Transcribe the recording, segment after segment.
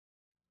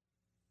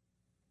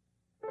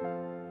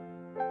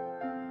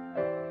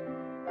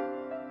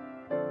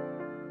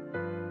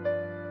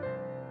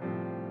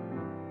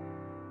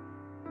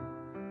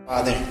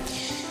Father,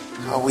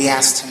 we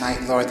ask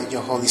tonight, Lord, that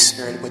your Holy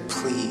Spirit would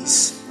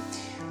please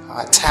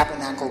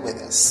tabernacle with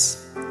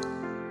us.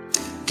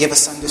 Give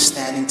us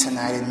understanding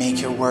tonight and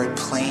make your word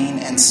plain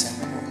and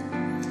simple.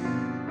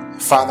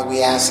 Father,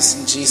 we ask this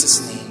in Jesus'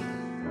 name.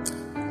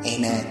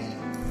 Amen.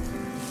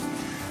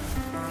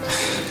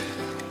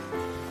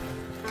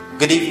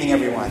 Good evening,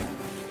 everyone.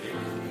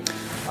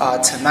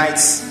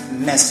 Tonight's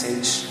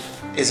message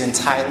is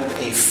entitled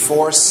A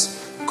Force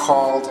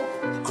Called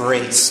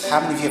Grace. How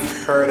many of you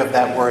have heard of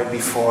that word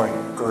before?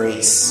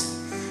 Grace.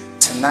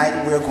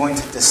 Tonight we're going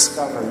to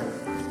discover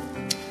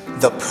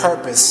the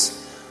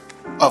purpose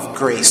of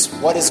grace.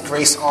 What is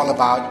grace all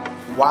about?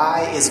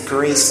 Why is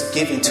grace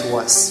given to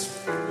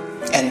us?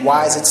 And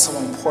why is it so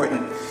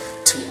important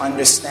to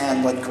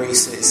understand what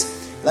grace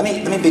is? Let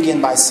me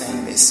begin by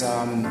saying this.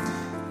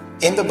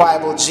 In the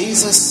Bible,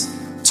 Jesus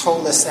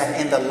told us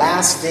that in the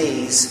last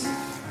days,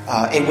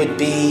 it would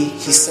be,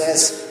 he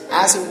says,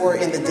 as it were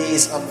in the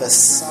days of the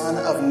Son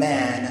of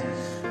Man,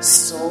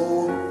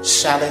 so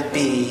shall it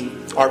be.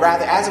 Or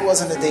rather, as it was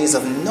in the days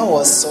of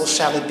Noah, so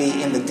shall it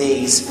be in the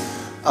days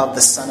of the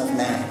Son of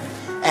Man.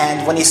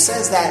 And when he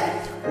says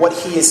that, what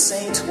he is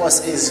saying to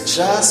us is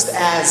just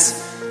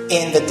as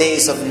in the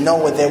days of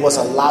Noah, there was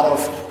a lot of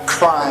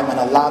crime and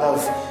a lot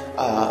of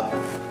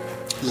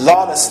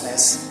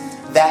lawlessness,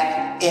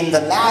 that in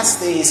the last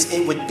days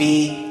it would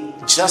be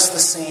just the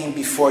same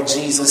before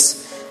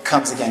Jesus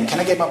comes again. Can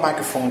I get my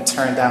microphone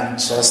turned down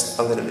just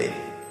a little bit?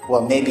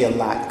 Well, maybe a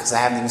lot, because I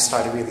haven't even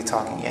started really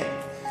talking yet.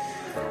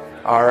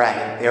 All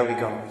right, there we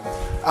go.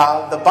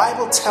 The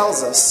Bible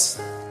tells us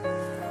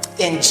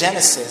in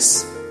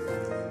Genesis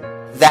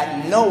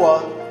that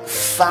Noah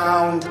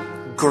found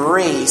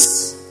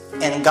grace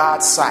in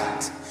God's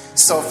sight.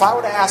 So if I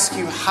were to ask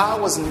you,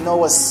 how was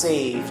Noah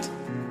saved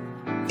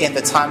in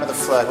the time of the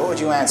flood? What would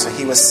you answer?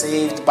 He was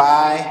saved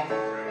by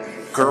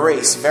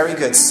grace. Very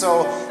good.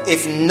 So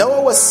if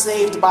Noah was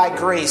saved by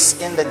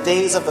grace in the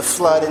days of the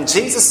flood, and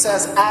Jesus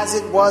says, as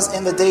it was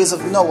in the days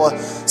of Noah,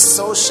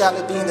 so shall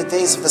it be in the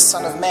days of the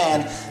Son of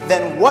Man,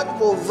 then what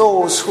will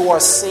those who are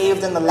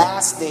saved in the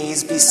last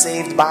days be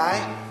saved by?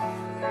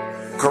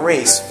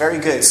 Grace. Very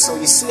good. So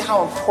you see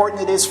how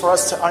important it is for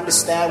us to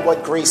understand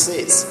what grace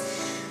is.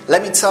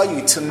 Let me tell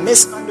you, to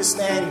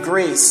misunderstand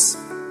grace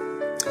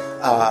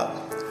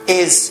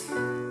is,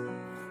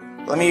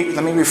 let me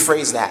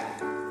rephrase that.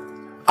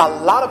 A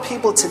lot of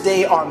people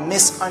today are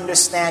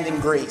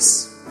misunderstanding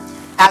grace.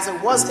 As it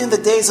was in the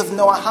days of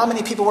Noah, how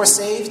many people were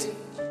saved?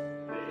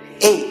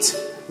 8.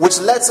 Which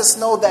lets us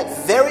know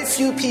that very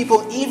few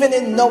people, even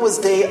in Noah's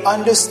day,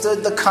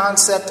 understood the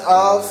concept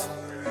of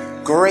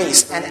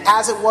grace. And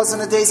as it was in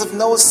the days of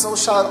Noah, so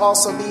shall it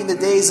also be in the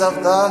days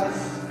of the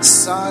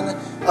Son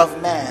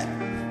of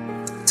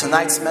Man.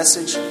 Tonight's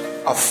message,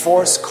 a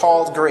force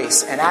called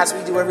grace. And as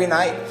we do every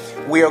night,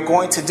 we are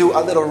going to do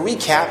a little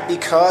recap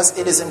because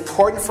it is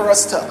important for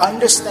us to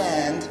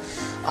understand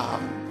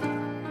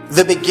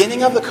the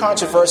beginning of the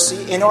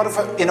controversy in order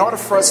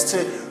for us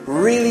to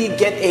really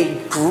get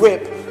a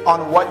grip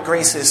on what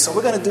grace is. So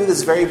we're going to do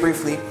this very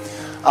briefly.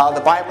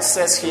 The Bible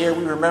says here,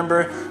 we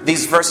remember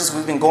these verses,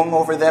 we've been going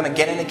over them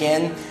again and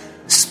again.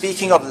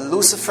 Speaking of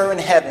Lucifer in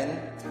heaven,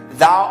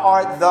 thou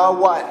art the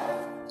what?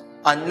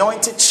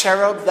 Anointed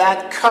cherub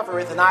that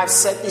covereth, and I have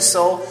set thee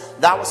so.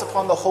 Thou wast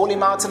upon the holy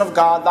mountain of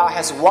God. Thou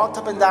hast walked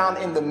up and down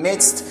in the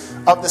midst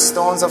of the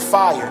stones of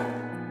fire.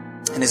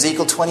 And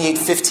Ezekiel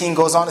 28:15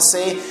 goes on to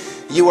say,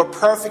 you were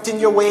perfect in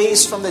your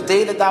ways from the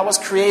day that thou was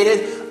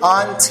created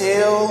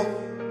until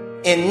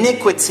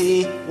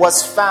iniquity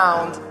was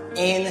found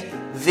in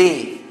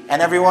thee.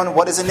 And everyone,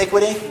 what is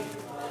iniquity?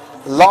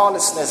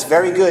 Lawlessness.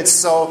 Very good.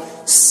 So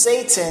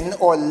Satan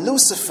or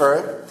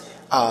Lucifer,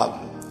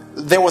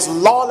 there was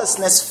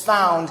lawlessness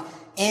found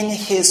in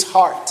his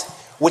heart,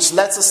 which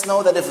lets us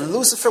know that if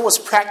Lucifer was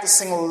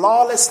practicing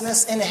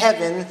lawlessness in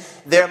heaven,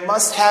 there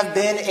must have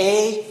been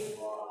a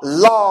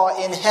law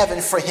in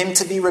heaven for him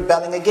to be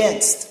rebelling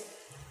against.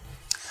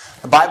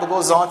 The Bible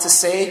goes on to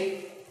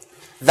say,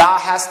 thou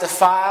hast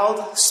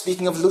defiled,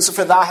 speaking of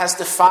Lucifer, thou hast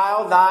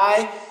defiled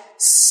thy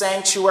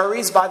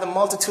sanctuaries by the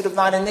multitude of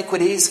thine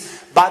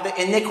iniquities, by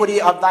the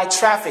iniquity of thy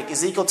traffic.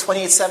 Ezekiel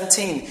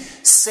 28:17.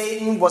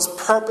 Satan was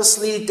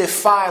purposely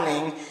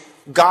defiling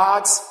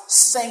God's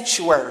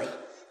sanctuary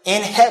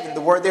in heaven.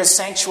 The word there,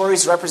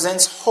 sanctuaries,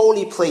 represents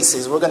holy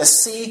places. We're going to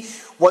see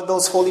what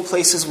those holy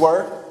places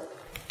were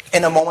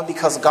in a moment,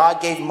 because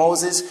God gave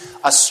Moses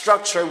a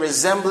structure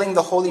resembling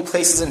the holy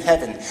places in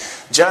heaven.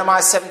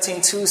 Jeremiah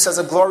 17:2 says,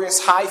 a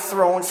glorious high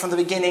throne from the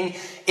beginning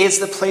is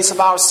the place of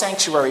our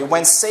sanctuary.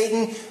 When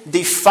Satan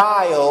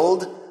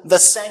defiled the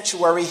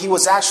sanctuary, he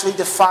was actually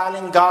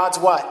defiling God's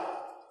what?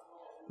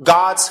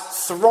 God's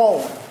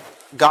throne.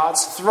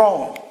 God's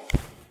throne.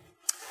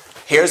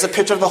 Here's a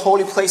picture of the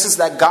holy places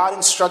that God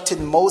instructed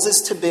Moses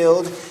to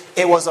build.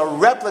 It was a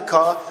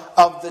replica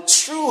of the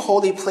true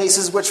holy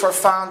places which were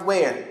found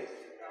where?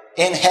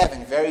 In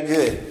heaven. Very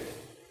good.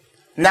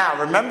 Now,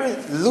 remember,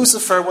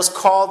 Lucifer was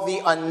called the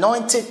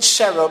anointed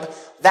cherub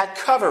that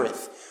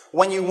covereth.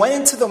 When you went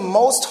into the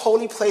most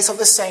holy place of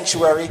the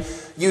sanctuary,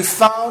 you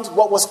found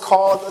what was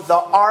called the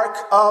Ark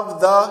of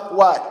the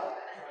what?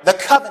 The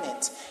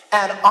Covenant.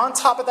 And on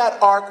top of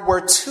that ark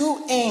were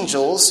two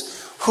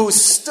angels who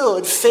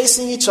stood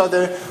facing each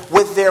other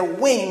with their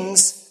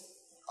wings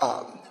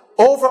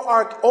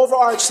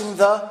overarching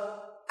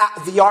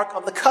the Ark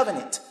of the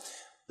Covenant.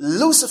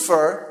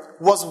 Lucifer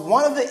was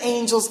one of the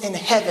angels in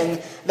heaven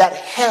that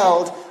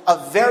held a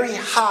very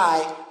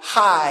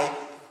high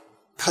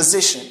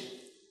position.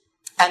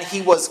 And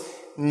he was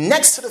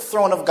next to the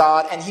throne of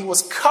God, and he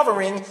was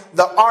covering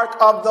the Ark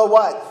of the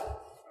what?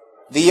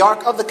 The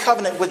Ark of the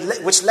Covenant,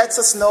 which lets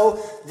us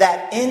know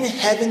that in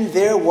heaven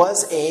there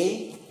was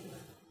a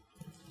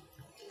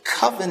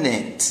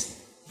covenant.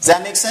 Does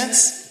that make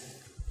sense?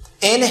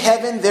 In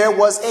heaven there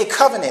was a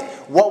covenant.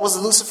 What was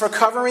Lucifer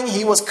covering?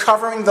 He was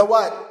covering the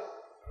what?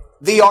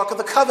 The Ark of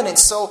the Covenant.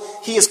 So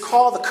he is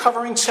called the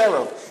covering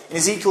cherub in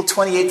Ezekiel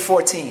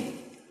 28:14.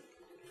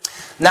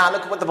 Now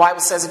look at what the Bible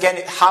says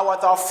again. How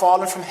art thou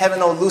fallen from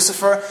heaven, O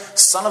Lucifer,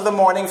 son of the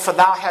morning? For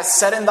thou hast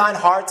said in thine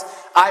heart,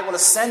 I will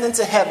ascend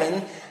into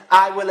heaven.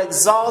 I will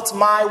exalt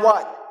my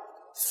what?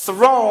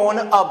 Throne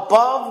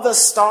above the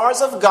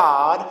stars of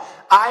God.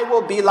 I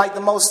will be like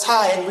the Most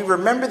High. And we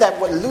remember that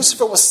what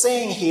Lucifer was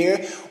saying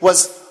here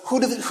was, who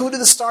do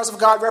the stars of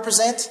God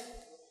represent?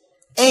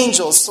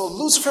 Angels. So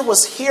Lucifer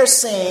was here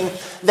saying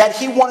that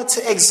he wanted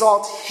to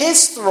exalt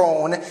his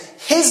throne,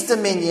 his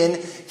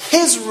dominion,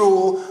 his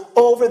rule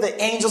over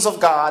the angels of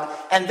God.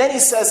 And then he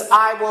says,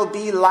 I will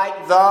be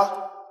like the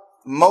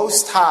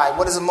Most High.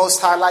 What is the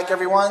Most High like,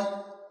 everyone?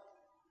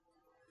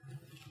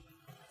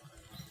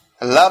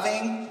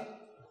 Loving,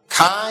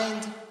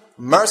 kind,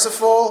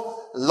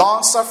 merciful,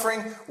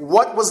 long-suffering.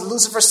 What was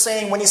Lucifer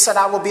saying when he said,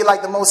 I will be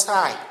like the Most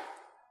High?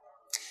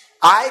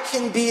 I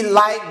can be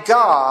like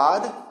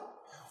God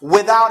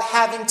without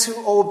having to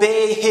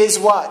obey his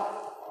what?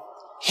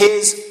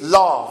 His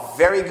law.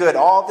 Very good.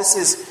 All this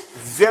is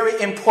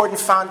very important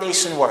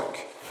foundation work.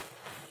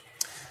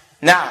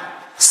 Now,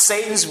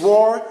 Satan's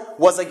war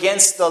was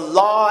against the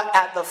law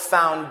at the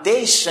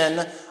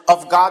foundation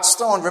of God's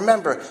throne.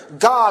 Remember,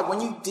 God,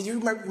 did you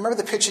remember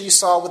the picture you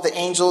saw with the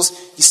angels?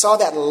 You saw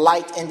that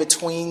light in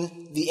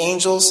between the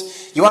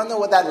angels. You want to know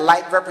what that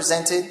light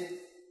represented?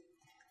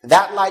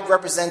 That light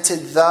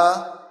represented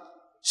the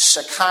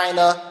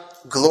Shekinah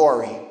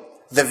glory,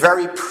 the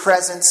very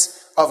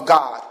presence of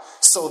God.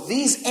 So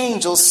these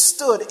angels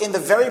stood in the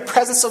very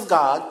presence of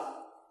God,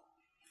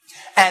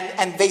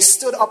 and they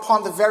stood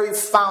upon the very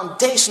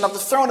foundation of the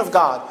throne of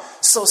God.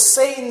 So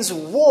Satan's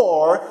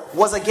war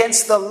was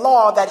against the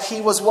law that he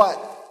was what?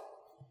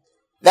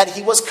 That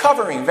he was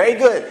covering. Very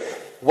good.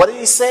 What did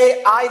he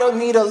say? I don't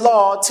need a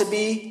law to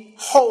be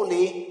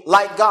holy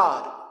like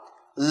God.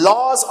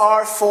 Laws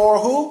are for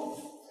who?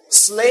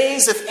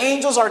 Slaves. If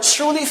angels are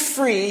truly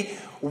free,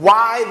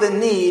 why the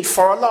need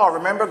for a law?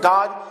 Remember,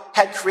 God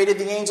had created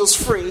the angels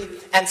free,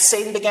 and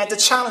Satan began to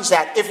challenge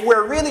that. If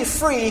we're really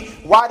free,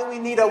 why do we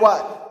need a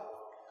what?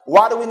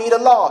 Why do we need a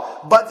law?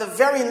 But the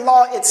very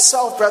law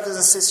itself, brothers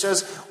and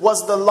sisters,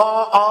 was the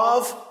law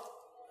of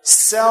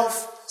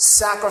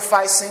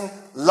self-sacrificing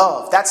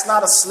love. That's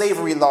not a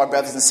slavery law,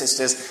 brothers and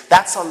sisters.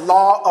 That's a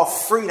law of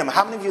freedom.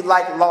 How many of you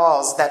like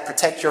laws that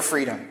protect your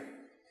freedom?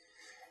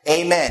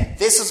 Amen.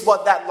 This is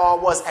what that law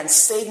was. And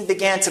Satan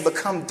began to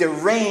become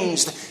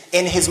deranged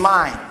in his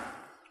mind.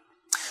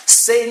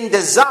 Satan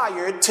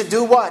desired to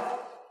do what?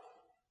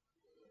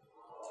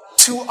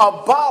 To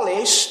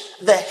abolish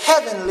the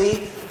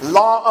heavenly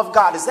law of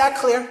God. Is that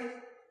clear?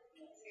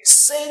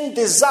 Satan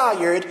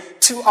desired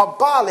to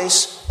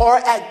abolish, or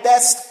at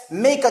best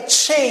make a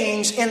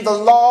change in the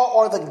law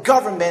or the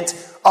government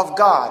of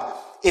God.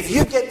 If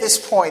you get this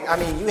point,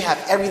 you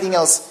have everything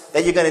else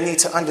that you're going to need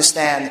to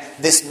understand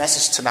this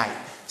message tonight.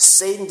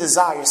 Satan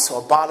desires to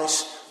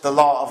abolish the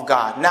law of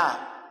God.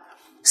 Now,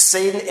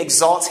 Satan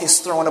exalts his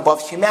throne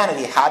above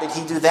humanity. How did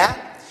he do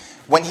that?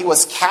 When he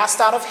was cast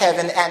out of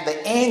heaven, and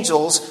the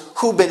angels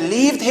who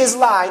believed his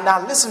lie.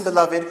 Now listen,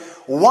 beloved,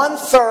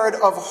 1/3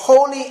 of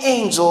holy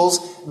angels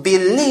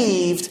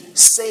believed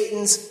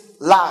Satan's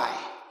lie.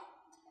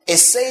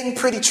 Is Satan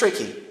pretty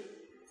tricky?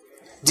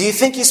 Do you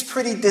think he's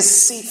pretty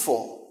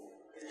deceitful?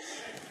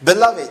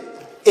 Beloved,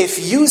 if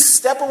you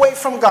step away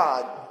from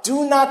God,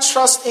 do not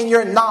trust in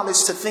your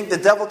knowledge to think the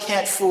devil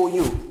can't fool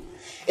you.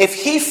 If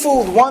he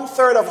fooled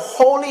 1/3 of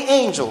holy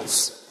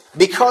angels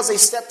because they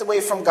stepped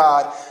away from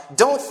God,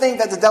 don't think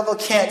that the devil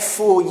can't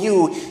fool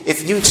you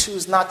if you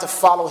choose not to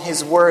follow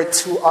his word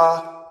to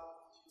a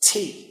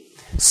T.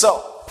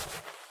 So,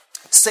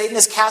 Satan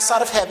is cast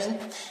out of heaven,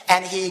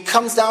 and he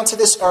comes down to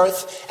this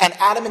earth, and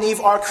Adam and Eve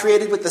are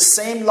created with the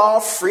same law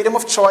of freedom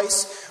of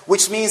choice,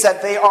 which means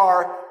that they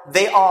are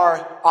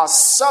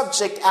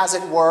subject, as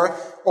it were,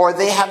 or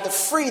they have the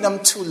freedom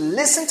to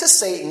listen to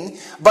Satan,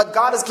 but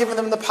God has given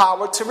them the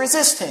power to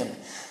resist him.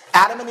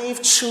 Adam and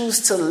Eve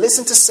choose to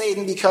listen to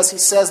Satan because he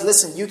says,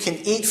 listen, you can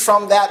eat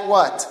from that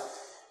what?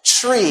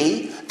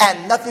 Tree,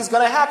 and nothing's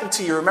going to happen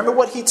to you. Remember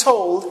what he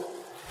told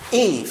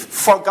Eve.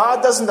 For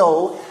God does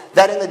know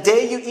that in the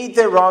day you eat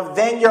thereof,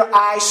 then your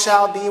eyes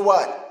shall be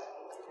what?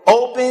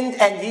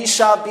 opened, and ye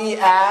shall be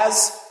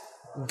as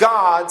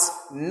gods,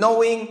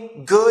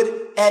 knowing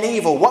good and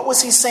evil. What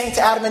was he saying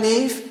to Adam and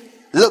Eve?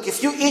 Look,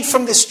 if you eat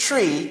from this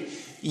tree,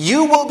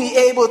 you will be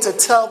able to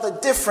tell the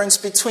difference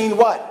between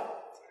what?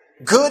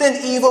 Good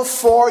and evil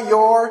for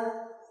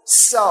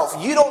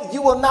yourself.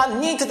 You will not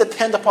need to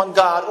depend upon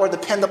God or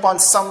depend upon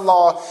some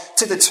law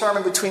to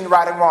determine between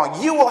right and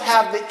wrong. You will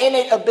have the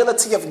innate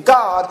ability of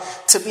God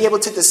to be able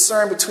to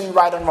discern between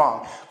right and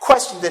wrong.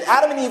 Question, did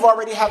Adam and Eve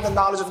already have the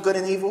knowledge of good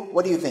and evil?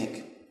 What do you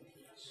think?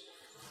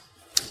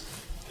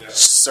 Yes.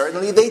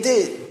 Certainly they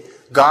did.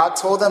 God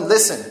told them,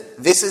 listen,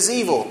 this is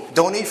evil.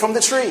 Don't eat from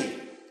the tree.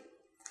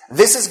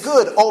 This is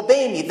good.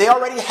 Obey me. They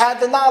already had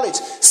the knowledge.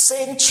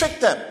 Satan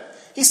tricked them.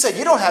 He said,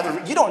 you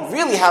don't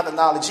really have the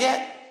knowledge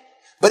yet.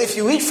 But if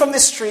you eat from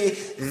this tree,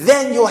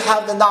 then you'll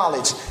have the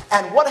knowledge.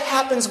 And what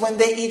happens when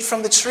they eat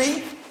from the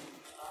tree?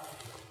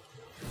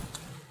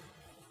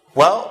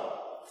 Well,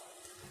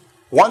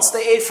 once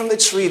they ate from the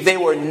tree, they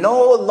were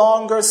no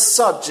longer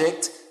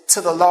subject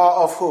to the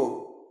law of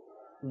who?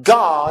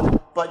 God,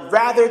 but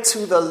rather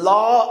to the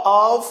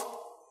law of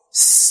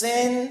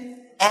sin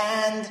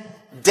and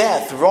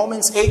death.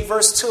 Romans 8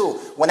 verse 2.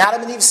 When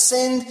Adam and Eve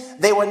sinned,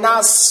 they were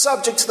now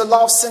subject to the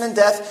law of sin and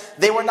death.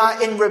 They were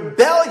now in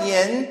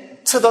rebellion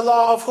to the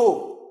law of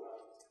who?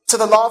 To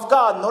the law of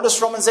God.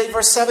 Notice Romans 8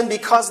 verse 7.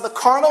 Because the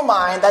carnal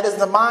mind, that is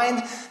the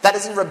mind that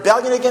is in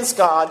rebellion against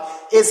God,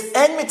 is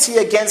enmity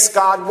against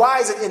God. Why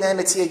is it in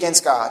enmity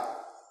against God?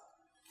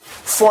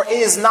 For it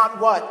is not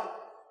what?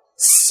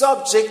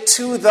 Subject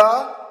to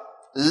the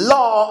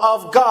law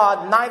of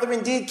God, neither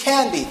indeed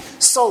can be.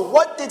 So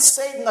what did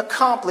Satan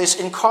accomplish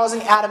in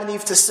causing Adam and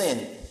Eve to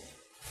sin?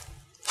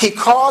 He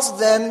caused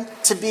them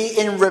to be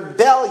in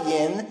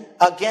rebellion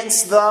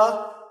against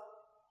the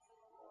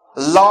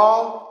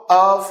law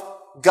of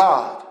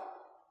God.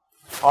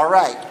 All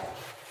right.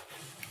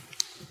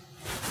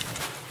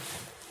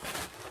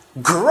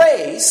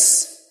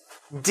 Grace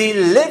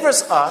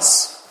delivers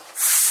us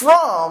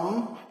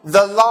from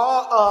the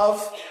law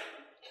of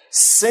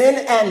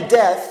sin and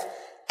death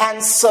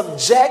and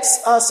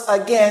subjects us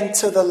again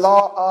to the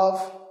law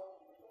of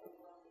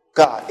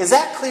God. Is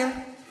that clear?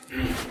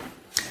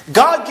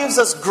 God gives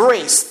us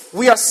grace.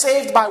 We are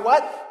saved by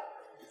what?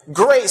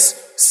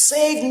 Grace.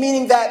 Saved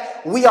meaning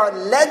that we are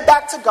led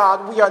back to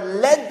God. We are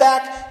led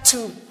back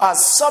to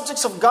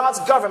subjects of God's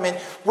government,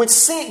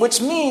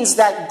 which means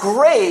that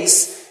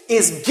grace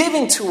is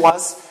given to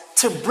us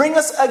to bring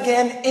us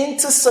again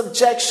into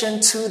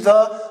subjection to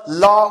the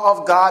law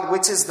of God,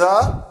 which is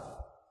the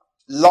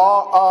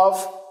law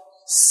of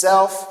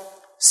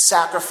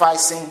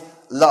self-sacrificing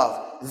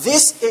love.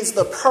 This is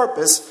the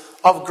purpose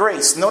of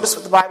grace. Notice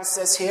what the Bible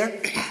says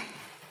here.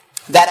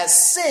 That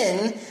as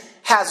sin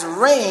has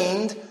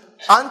reigned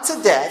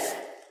unto death,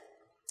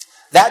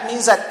 that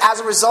means that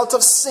as a result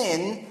of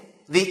sin,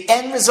 the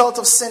end result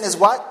of sin is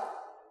what?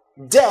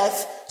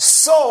 Death.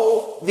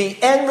 So the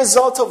end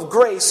result of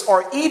grace,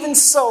 or even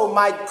so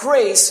might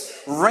grace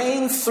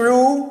reign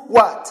through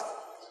what?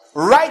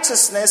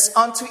 Righteousness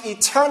unto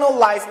eternal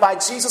life by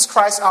Jesus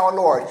Christ our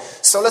Lord.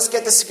 So let's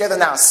get this together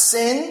now.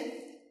 Sin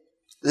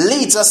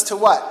leads us to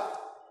what?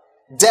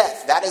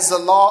 Death. That is the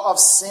law of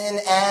sin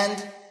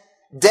and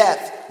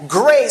death.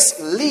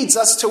 Grace leads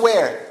us to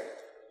where?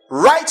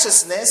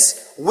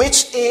 Righteousness,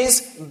 which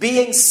is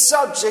being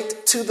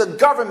subject to the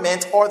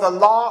government or the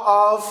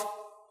law of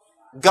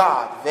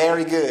God.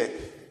 Very good.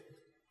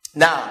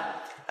 Now,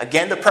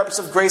 again, the purpose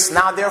of grace.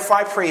 Now, therefore,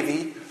 I pray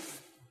thee.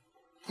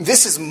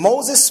 This is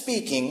Moses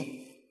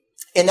speaking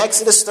in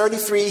Exodus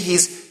 33.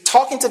 He's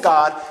talking to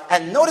God.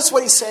 And notice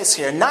what he says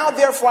here. Now,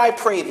 therefore, I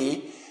pray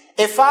thee,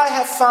 if I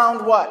have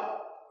found what?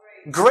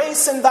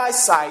 Grace in thy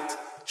sight,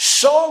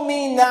 show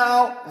me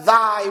now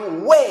thy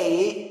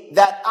way,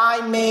 that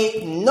I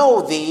may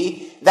know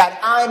thee, that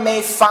I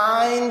may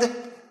find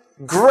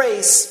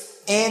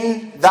grace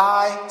in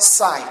thy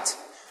sight.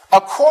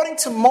 According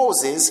to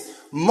Moses,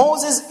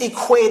 Moses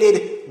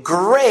equated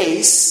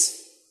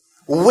grace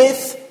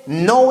with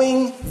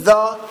knowing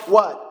the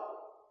what?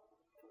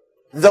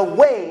 The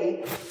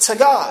way to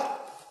God.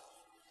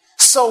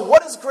 So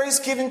what is grace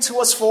given to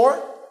us for?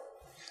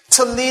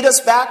 To lead us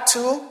back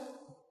to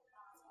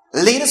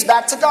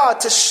God,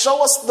 to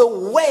show us the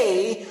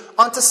way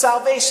unto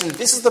salvation.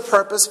 This is the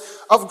purpose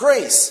of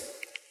grace.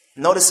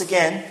 Notice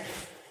again,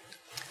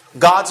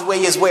 God's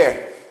way is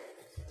where?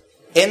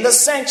 In the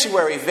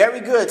sanctuary. Very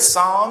good.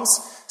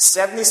 Psalms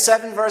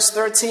 77 verse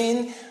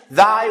 13.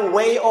 Thy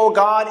way, O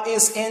God,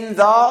 is in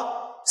the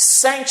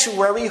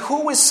sanctuary.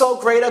 Who is so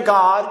great a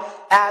God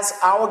as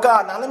our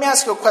God? Now let me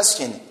ask you a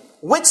question.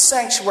 Which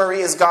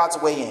sanctuary is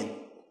God's way in?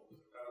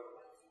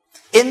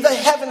 In the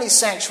heavenly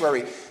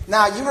sanctuary.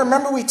 Now, you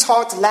remember we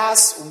talked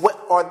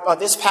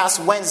this past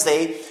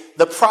Wednesday,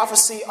 the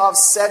prophecy of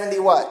 70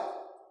 what?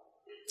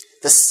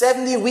 The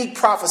 70-week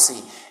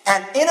prophecy.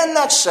 And in a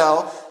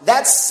nutshell,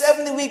 that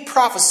 70-week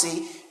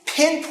prophecy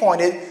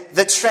pinpointed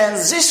the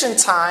transition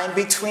time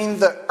between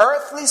the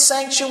earthly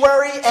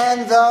sanctuary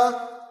and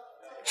the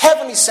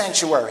heavenly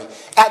sanctuary.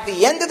 At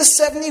the end of the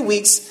 70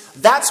 weeks,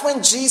 that's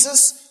when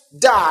Jesus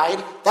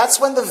died, that's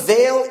when the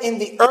veil in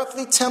the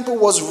earthly temple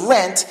was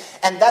rent,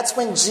 and that's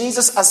when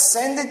Jesus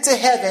ascended to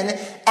heaven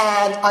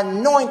and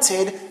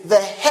anointed the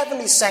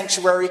heavenly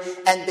sanctuary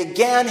and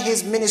began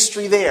his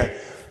ministry there.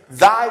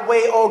 Thy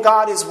way, O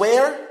God, is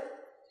where?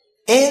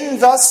 In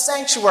the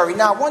sanctuary.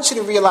 Now, I want you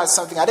to realize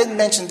something. I didn't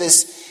mention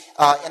this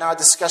in our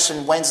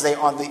discussion Wednesday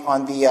on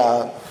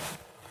the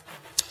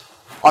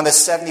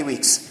 70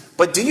 weeks.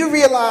 But do you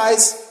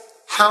realize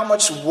how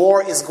much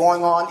war is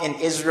going on in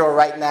Israel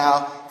right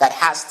now that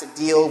has to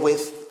deal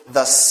with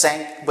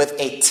with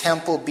a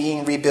temple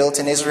being rebuilt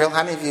in Israel?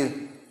 How many of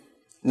you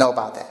know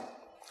about that?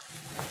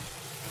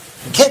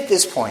 Get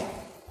this point.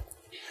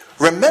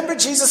 Remember,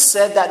 Jesus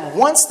said that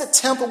once the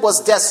temple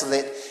was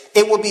desolate,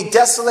 it will be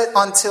desolate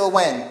until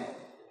when?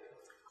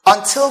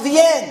 Until the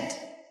end.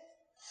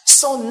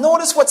 So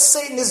notice what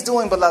Satan is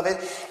doing, beloved.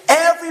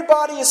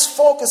 Everybody is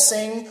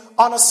focusing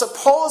on a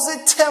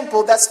supposed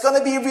temple that's going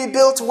to be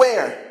rebuilt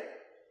where?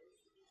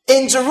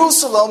 In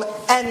Jerusalem,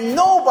 and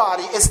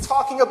nobody is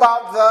talking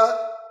about the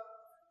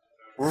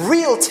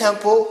real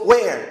temple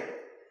where?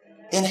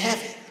 In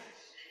heaven.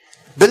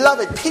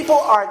 Beloved, people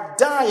are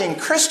dying.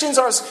 Christians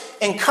are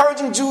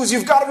encouraging Jews,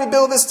 you've got to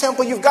rebuild this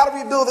temple, you've got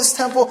to rebuild this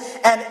temple.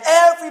 And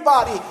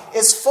everybody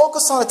is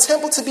focused on a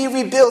temple to be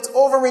rebuilt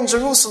over in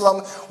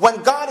Jerusalem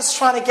when God is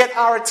trying to get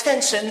our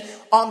attention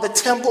on the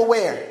temple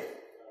where?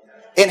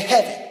 In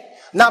heaven.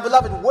 Now,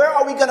 beloved, where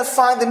are we going to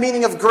find the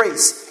meaning of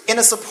grace? In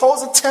a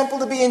supposed temple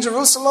to be in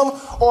Jerusalem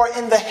or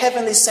in the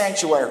heavenly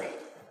sanctuary?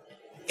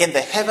 In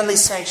the heavenly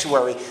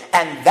sanctuary.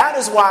 And that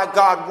is why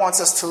God wants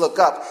us to look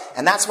up.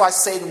 And that's why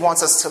Satan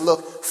wants us to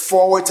look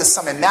forward to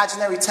some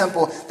imaginary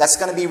temple that's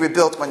going to be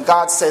rebuilt when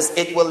God says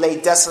it will lay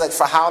desolate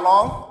for how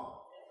long?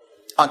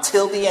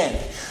 Until the end.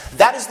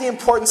 That is the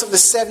importance of the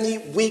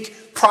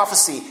 70-week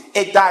prophecy.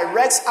 It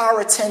directs our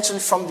attention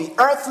from the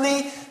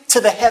earthly to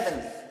the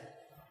heavenly.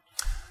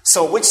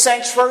 So which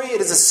sanctuary?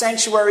 It is a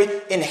sanctuary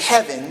in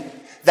heaven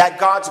that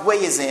God's way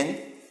is in.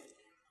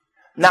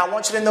 Now I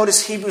want you to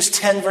notice Hebrews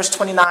 10 verse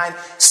 29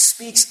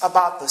 speaks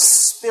about the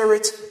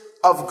spirit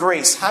of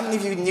grace. How many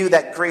of you knew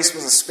that grace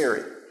was a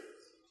spirit?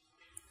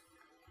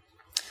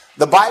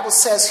 The Bible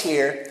says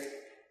here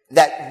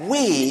that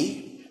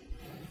we,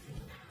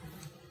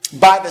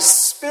 by the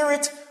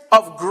spirit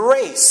of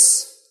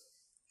grace,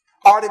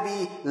 are to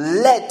be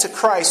led to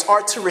Christ,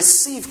 are to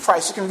receive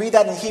Christ. You can read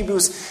that in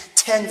Hebrews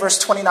 10 verse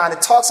 29.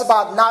 It talks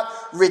about not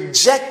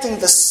rejecting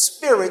the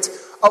spirit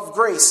of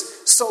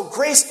grace. So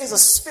grace is a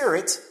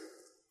spirit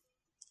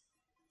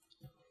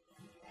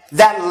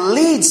that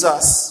leads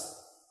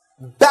us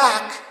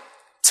back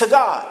to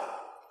God.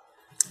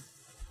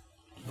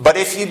 But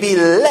if you be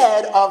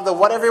led of the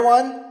what,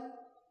 everyone?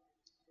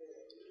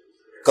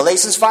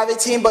 Galatians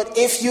 5:18. But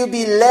if you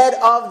be led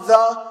of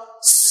the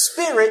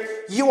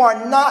Spirit, you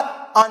are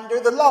not under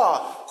the law.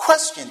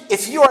 Question: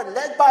 if you are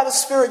led by the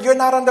Spirit, you're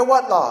not under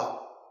what law?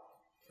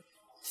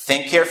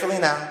 Think carefully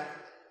now.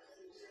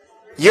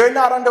 You're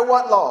not under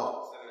what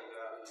law?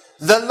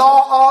 The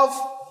law of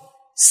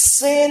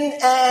sin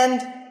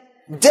and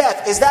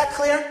death. Is that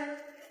clear?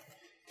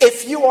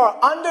 If you are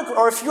under,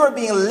 or if you are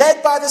being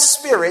led by the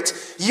Spirit,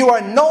 you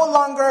are no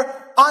longer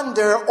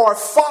under or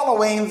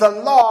following the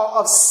law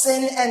of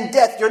sin and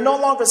death. You're no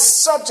longer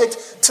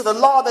subject to the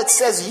law that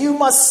says you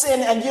must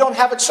sin and you don't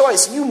have a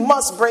choice. You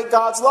must break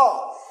God's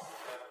law.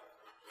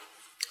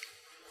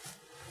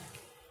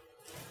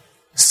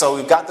 So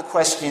we've got the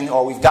question,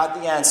 or we've got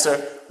the answer.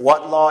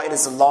 What law? It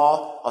is the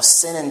law of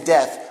sin and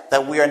death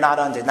that we are not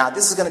under. Now,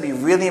 this is going to be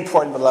really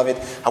important, beloved.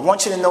 I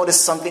want you to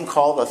notice something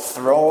called the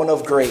throne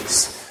of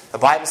grace. The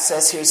Bible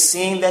says here,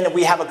 seeing then that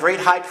we have a great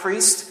high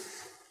priest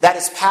that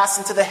is passed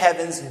into the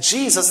heavens,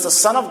 Jesus, the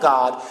Son of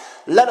God,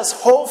 let us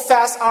hold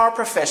fast our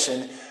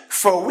profession.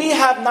 For we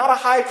have not a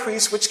high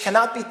priest which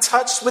cannot be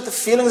touched with the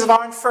feelings of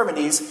our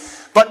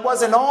infirmities, but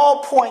was in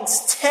all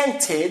points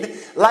tempted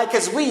like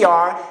as we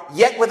are,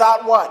 yet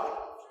without what?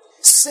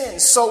 Sin.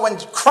 So when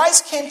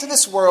Christ came to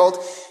this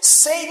world,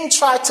 Satan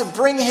tried to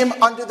bring him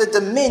under the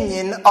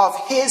dominion of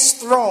his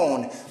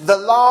throne, the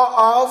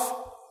law of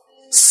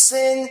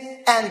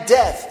sin and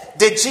death.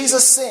 Did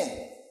Jesus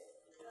sin?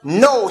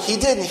 No, he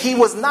didn't. He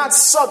was not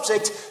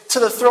subject to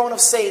the throne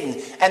of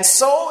Satan. And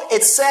so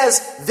it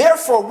says,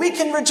 therefore we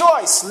can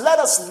rejoice. Let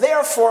us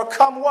therefore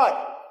come what?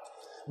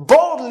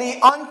 Boldly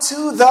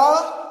unto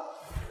the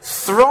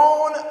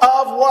throne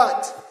of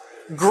what?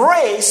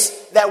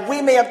 Grace, that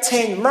we may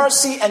obtain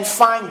mercy and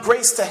find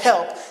grace to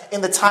help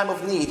in the time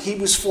of need.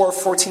 Hebrews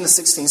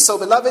 4:14-16. So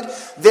beloved,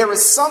 there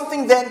is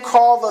something then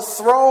called the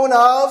throne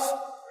of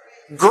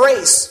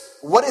grace.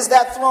 What is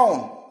that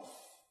throne?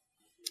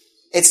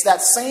 It's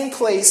that same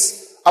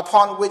place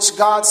upon which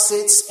God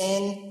sits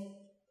in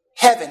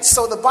heaven.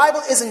 So the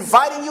Bible is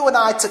inviting you and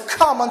I to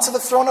come unto the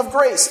throne of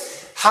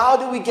grace. How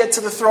do we get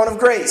to the throne of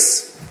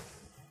grace?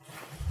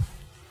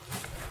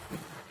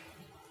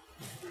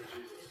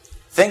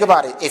 Think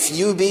about it. If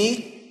you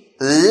be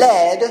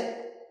led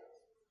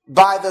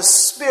by the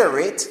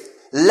Spirit,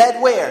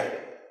 led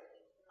where?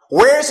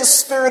 Where's the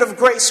Spirit of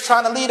grace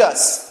trying to lead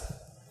us?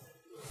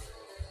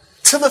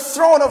 To the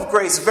throne of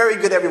grace. Very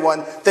good,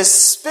 everyone. The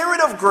Spirit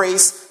of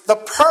grace, the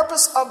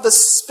purpose of the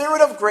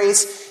Spirit of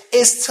grace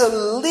is to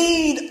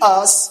lead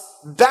us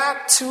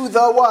back to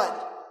the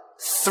what?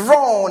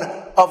 Throne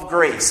of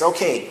grace.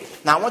 Okay,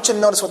 now I want you to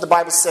notice what the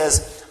Bible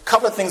says. A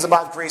couple of things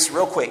about grace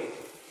real quick.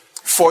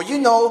 For you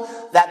know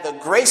that the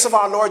grace of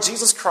our Lord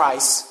Jesus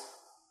Christ,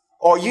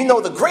 or you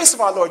know the grace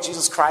of our Lord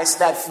Jesus Christ,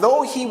 that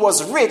though he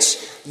was rich,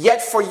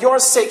 yet for your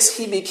sakes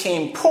he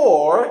became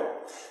poor,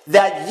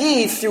 that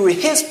ye through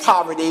his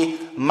poverty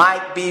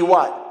might be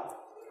what?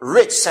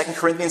 Rich. 2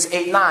 Corinthians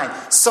 8:9.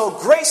 So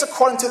grace,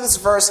 according to this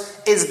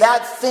verse, is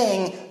that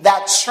thing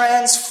that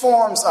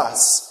transforms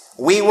us.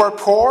 We were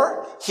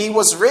poor, he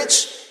was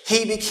rich,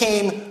 he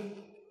became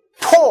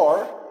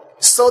poor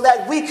so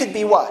that we could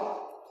be what?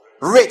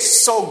 Rich.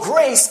 So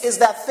grace is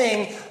that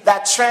thing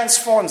that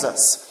transforms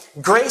us.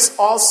 Grace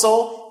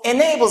also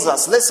enables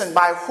us. Listen,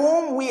 by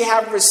whom we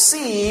have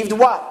received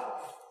what?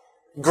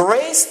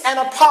 Grace and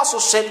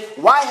apostleship.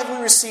 Why have we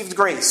received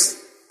grace?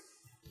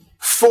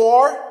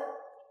 For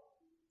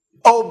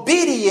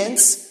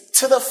obedience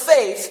to the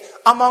faith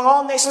among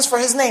all nations for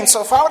his name.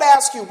 So if I were to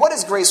ask you, what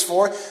is grace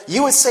for?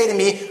 You would say to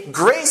me,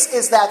 grace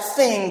is that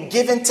thing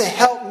given to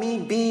help me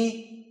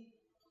be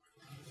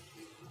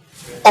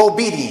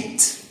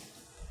obedient.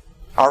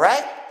 All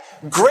right?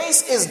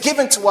 Grace is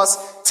given to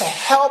us to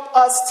help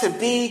us to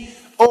be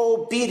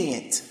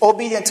obedient.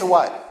 Obedient to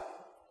what?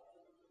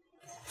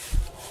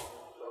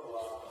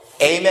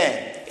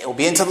 Amen.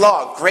 Obedient to the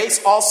law.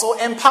 Grace also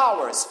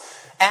empowers.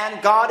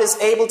 And God is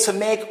able to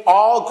make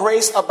all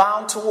grace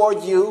abound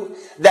toward you,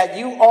 that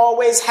you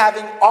always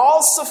having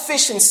all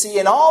sufficiency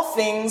in all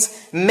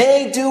things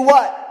may do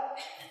what?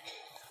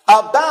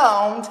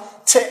 Abound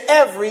to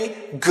every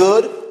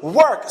good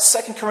work.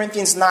 2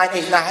 Corinthians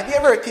 9:8. Now, have you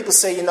ever heard people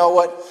say, you know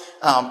what?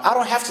 I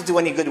don't have to do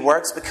any good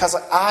works because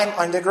I'm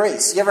under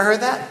grace. You ever heard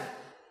that?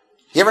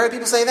 You ever heard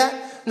people say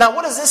that? Now,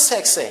 what does this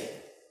text say?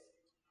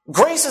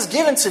 Grace is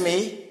given to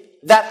me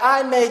that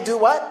I may do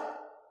what?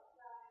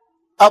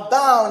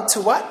 Abound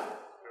to what?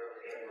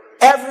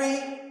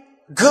 Every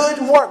good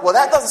work. Well,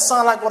 that doesn't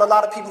sound like what a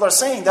lot of people are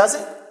saying, does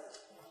it?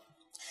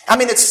 I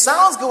mean, it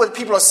sounds good when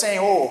people are saying,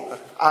 oh,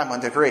 I'm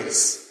under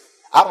grace.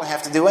 I don't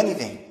have to do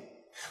anything.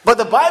 But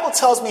the Bible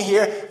tells me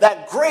here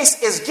that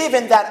grace is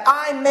given that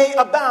I may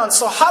abound.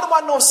 So how do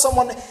I know if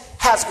someone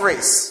has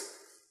grace?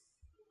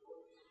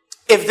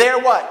 If they're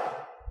what?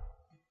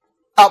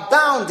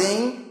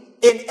 Abounding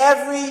in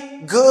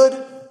every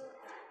good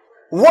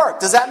work.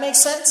 Does that make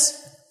sense?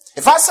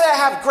 If I say I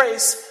have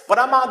grace, but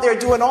I'm out there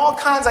doing all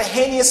kinds of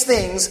heinous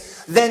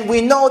things, then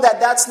we know that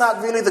that's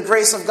not really the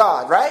grace of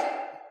God, right?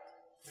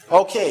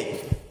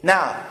 Okay,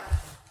 now,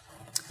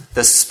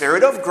 the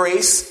Spirit of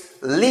grace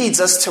leads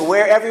us to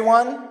where,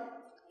 everyone?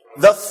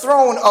 The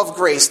throne of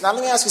grace. Now,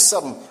 let me ask you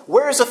something.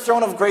 Where is the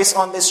throne of grace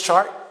on this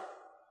chart?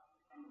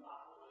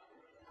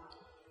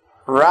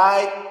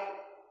 Right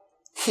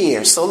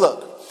here. So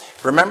look,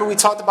 remember we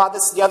talked about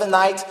this the other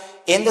night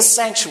in the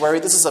sanctuary.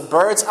 This is a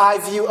bird's eye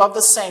view of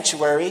the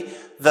sanctuary,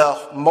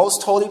 the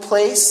most holy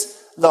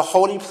place, the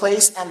holy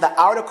place, and the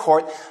outer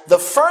court. The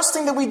first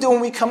thing that we do when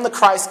we come to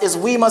Christ is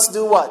we must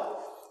do what?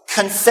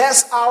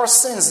 Confess our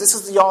sins. This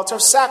is the altar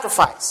of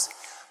sacrifice.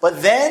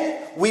 But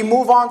then we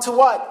move on to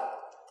what?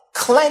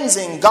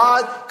 Cleansing.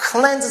 God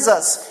cleanses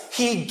us.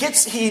 He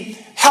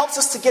helps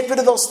us to get rid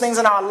of those things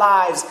in our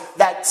lives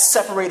that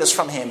separate us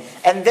from him.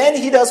 And then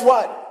he does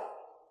what?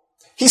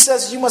 He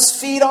says, you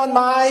must feed on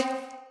my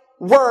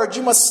word.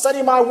 You must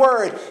study my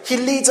word. He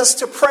leads us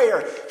to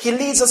prayer. He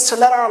leads us to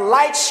let our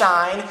light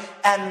shine.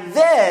 And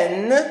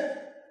then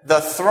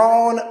the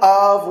throne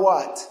of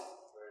what?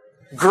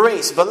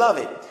 Grace.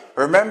 Beloved,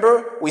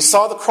 remember, we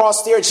saw the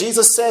cross there.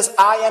 Jesus says,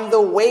 I am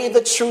the way,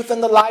 the truth,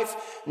 and the life.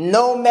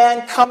 No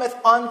man cometh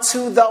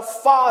unto the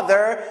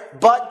Father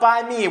but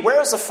by me.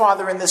 Where is the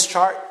Father in this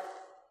chart?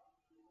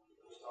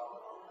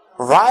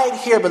 Right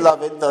here,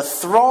 beloved, the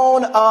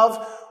throne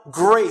of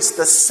grace,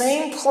 the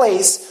same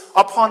place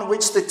upon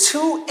which the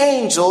two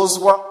angels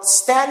were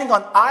standing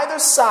on either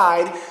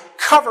side,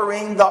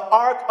 covering the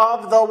ark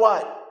of the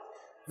what?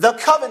 The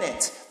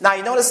covenant. Now,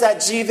 you notice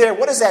that G there.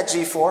 What is that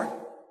G for?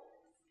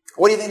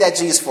 What do you think that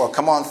G is for?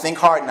 Come on, think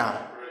hard now.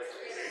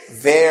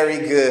 Very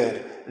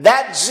good.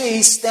 That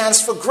G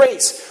stands for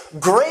grace.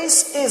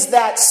 Grace is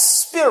that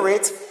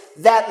spirit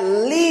that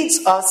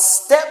leads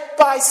us step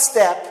by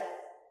step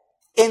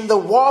in the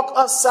walk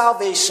of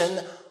salvation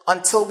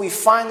until we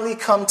finally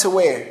come to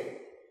where?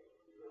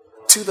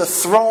 To the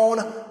throne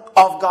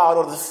of God,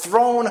 or the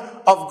throne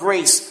of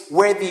grace,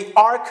 where the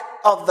ark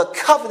of the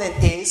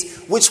covenant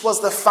is, which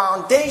was the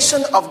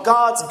foundation of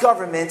God's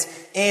government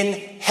in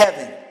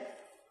heaven.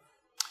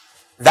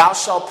 Thou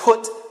shalt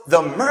put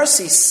the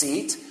mercy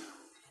seat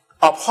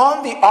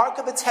upon the ark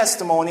of the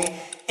testimony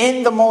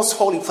in the most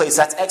holy place.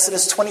 That's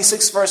Exodus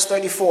 26, verse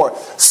 34.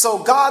 So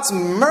God's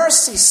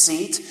mercy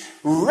seat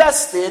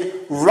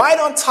rested right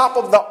on top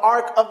of the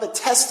ark of the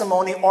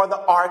testimony, or the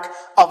ark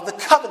of the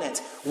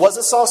covenant. Was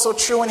this also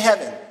true in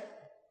heaven?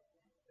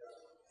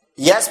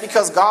 Yes,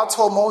 because God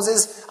told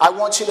Moses, I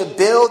want you to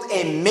build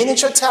a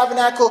miniature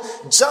tabernacle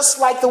just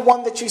like the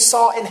one that you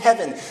saw in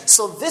heaven.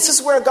 So this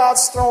is where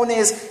God's throne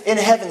is in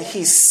heaven.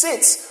 He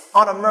sits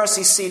on a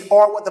mercy seat,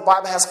 or what the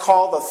Bible has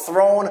called the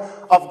throne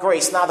of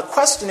grace. Now the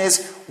question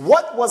is,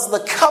 what was the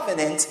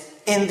covenant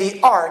in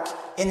the ark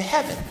in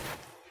heaven?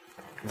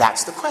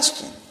 That's the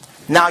question.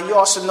 Now you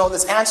all should know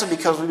this answer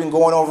because we've been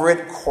going over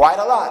it quite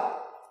a lot.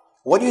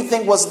 What do you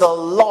think was the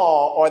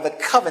law or the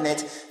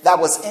covenant that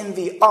was in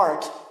the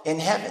ark in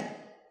heaven?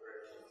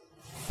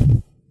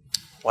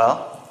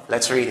 Well,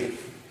 let's read it.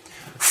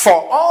 For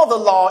all the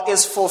law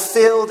is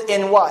fulfilled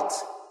in what?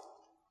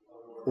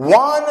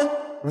 One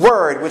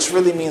word, which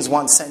really means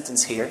one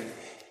sentence here.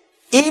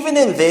 Even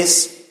in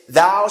this,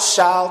 thou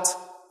shalt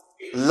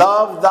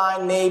love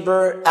thy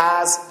neighbor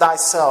as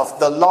thyself.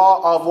 The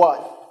law of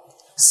what?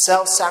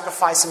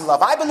 Self-sacrificing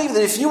love. I believe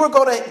that if you were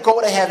going to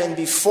go to heaven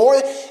before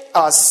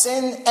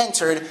sin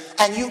entered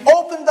and you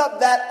opened up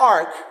that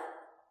ark,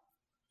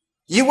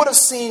 you would have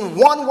seen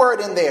one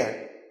word in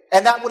there.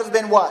 And that would have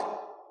been what?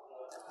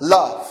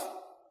 Love.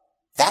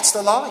 That's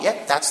the law?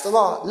 Yep, that's the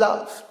law.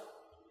 Love.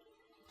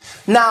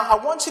 Now,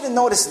 I want you to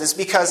notice this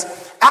because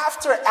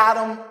after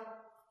Adam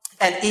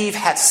and Eve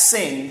had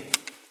sinned,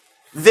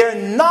 their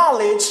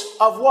knowledge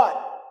of what?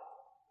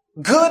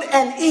 Good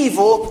and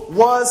evil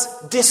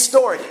was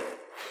distorted.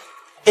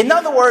 In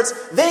other words,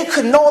 they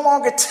could no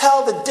longer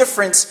tell the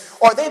difference,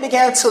 or they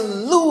began to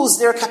lose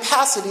their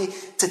capacity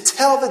to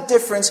tell the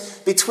difference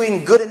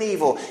between good and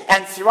evil.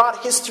 And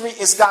throughout history,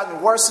 it's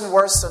gotten worse and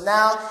worse. So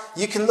now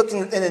you can look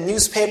in the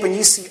newspaper and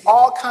you see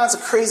all kinds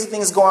of crazy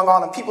things going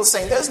on, and people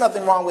saying there's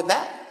nothing wrong with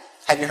that.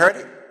 Have you heard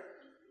it?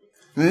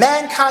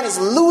 Mankind is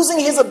losing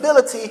his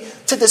ability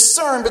to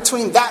discern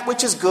between that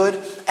which is good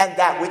and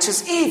that which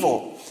is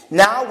evil.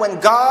 Now, when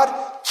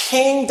God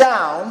came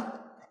down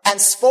and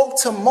spoke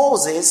to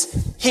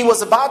Moses, he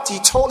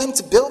told him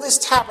to build this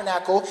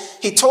tabernacle.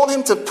 He told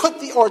him to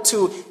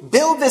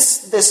build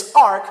this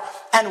ark.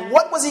 And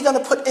what was he going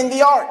to put in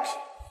the ark?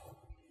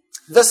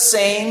 The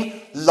same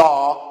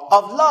law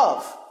of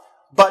love.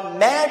 But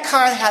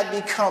mankind had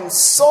become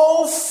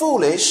so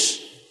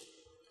foolish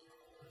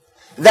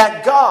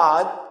that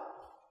God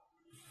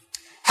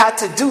had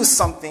to do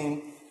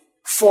something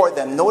for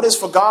them. Notice,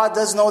 for God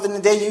does know that in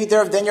the day you eat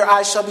thereof, then your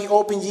eyes shall be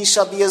opened, ye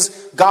shall be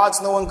as gods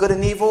knowing good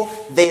and evil.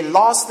 They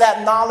lost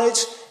that knowledge,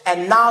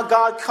 and now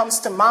God comes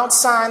to Mount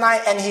Sinai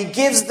and he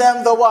gives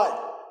them the what?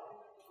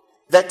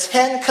 The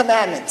 10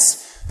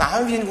 Commandments. Now,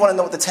 how many of you want to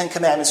know what the 10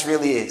 Commandments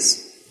really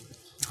is?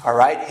 All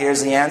right,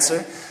 here's the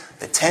answer.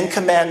 The 10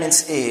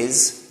 Commandments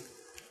is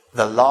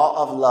the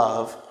law of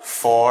love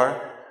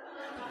for...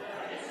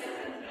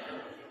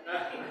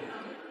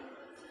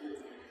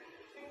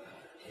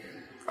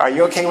 Are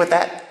you okay with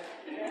that?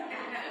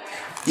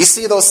 You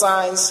see those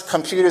signs,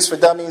 computers for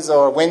dummies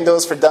or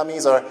Windows for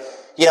dummies, or,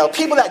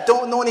 people that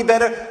don't know any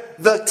better.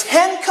 The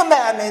 10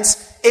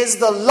 Commandments is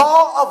the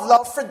law of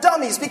love for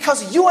dummies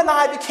because you and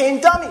I became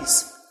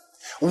dummies.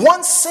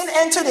 Once sin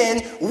entered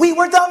in, we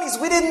were dummies.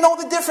 We didn't know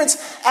the difference.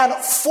 And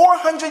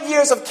 400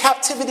 years of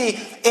captivity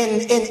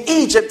in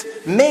Egypt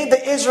made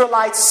the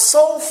Israelites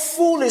so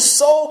foolish,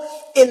 so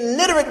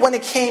illiterate when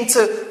it came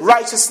to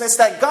righteousness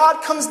that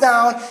God comes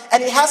down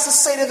and he has to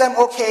say to them,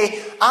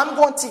 okay, I'm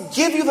going to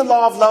give you the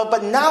law of love,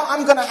 but now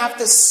I'm going to have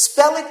to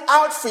spell it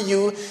out for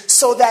you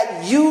so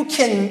that you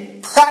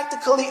can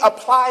practically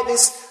apply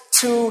this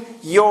to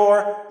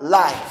your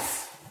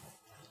life.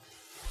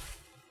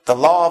 The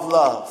law of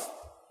love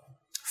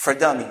for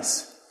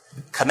dummies.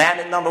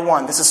 Commandment number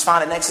 1. This is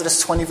found in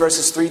Exodus 20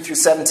 verses 3 through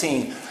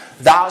 17.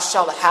 Thou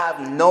shalt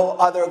have no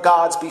other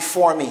gods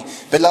before me.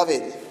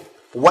 Beloved,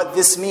 what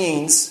this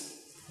means,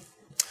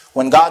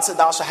 when God said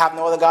thou shalt have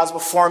no other gods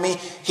before me,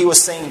 he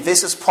was saying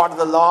this is part of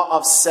the law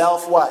of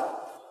self what?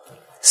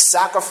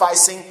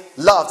 Sacrificing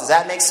love. Does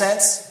that make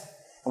sense?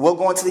 And we'll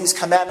go into these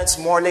commandments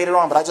more later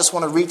on, but I just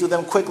want to read through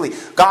them quickly.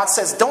 God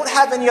says, don't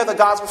have any other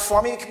gods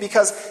before me,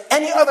 because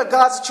any other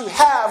gods that you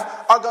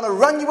have are going to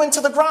run you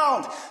into the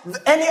ground.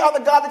 Any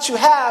other God that you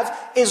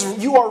have is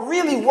you are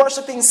really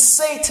worshiping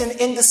Satan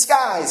in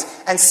disguise,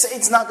 and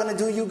Satan's not going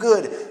to do you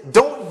good.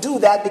 Don't do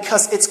that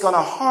because it's going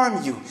to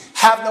harm you.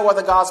 Have no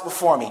other gods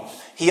before me.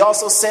 He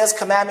also says,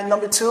 commandment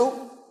number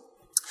 2,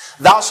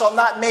 thou shalt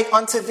not make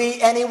unto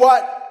thee any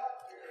what?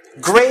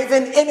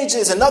 Graven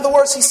images. In other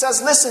words, he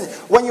says, listen,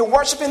 when you're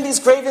worshiping these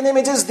graven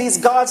images, these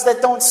gods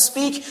that don't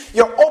speak,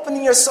 you're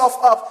opening yourself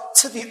up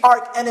to the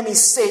arch enemy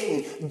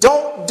Satan.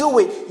 Don't do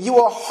it. You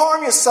will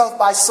harm yourself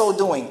by so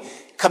doing.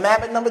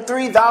 Commandment number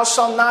 3, thou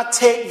shalt not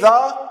take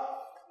the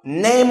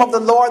name of the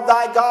Lord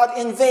thy God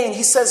in vain.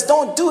 He says,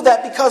 don't do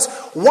that, because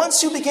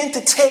once you begin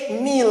to take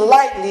me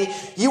lightly,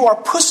 you are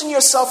pushing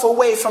yourself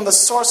away from the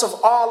source of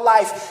all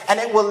life, and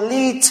it will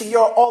lead to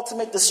your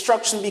ultimate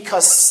destruction,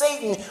 because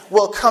Satan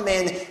will come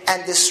in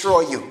and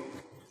destroy you.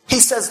 He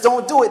says,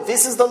 don't do it.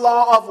 This is the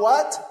law of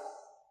what?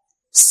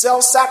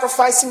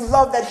 Self-sacrificing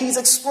love that he's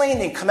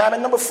explaining.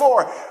 Commandment number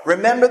 4,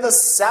 remember the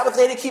Sabbath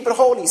day to keep it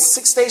holy.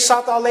 6 days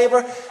shalt thou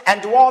labor and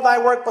do all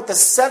thy work, but the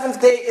 7th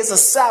day is a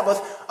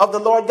Sabbath of the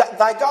Lord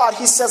thy God.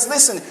 He says,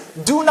 listen,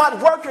 do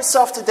not work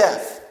yourself to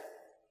death.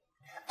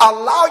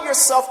 Allow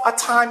yourself a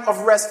time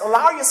of rest.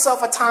 Allow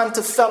yourself a time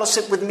to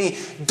fellowship with me.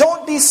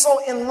 Don't be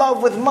so in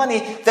love with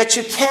money that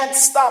you can't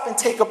stop and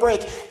take a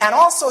break. And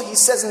also, he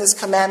says in this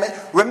commandment,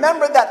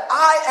 remember that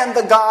I am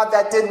the God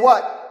that did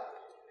what?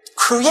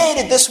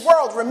 Created this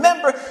world.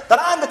 Remember that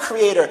I'm the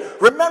creator.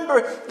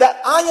 Remember that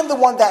I am the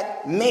one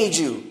that made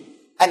you.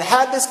 And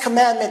had this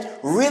commandment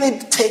really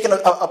taken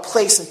a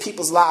place in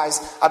people's lives,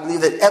 I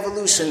believe that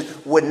evolution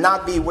would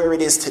not be where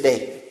it is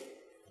today.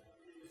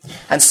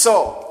 And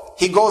so,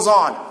 he goes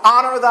on,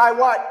 honor thy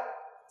what?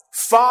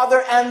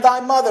 Father and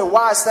thy mother.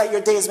 Why? So that your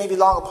days may be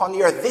long upon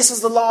the earth. This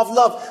is the law of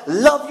love.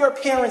 Love your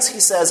parents, he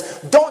says.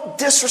 Don't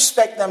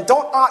disrespect them.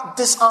 Don't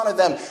dishonor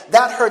them.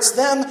 That hurts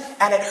them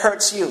and it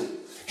hurts you.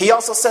 He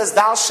also says,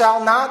 thou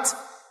shalt not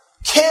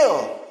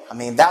kill. I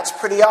mean, that's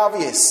pretty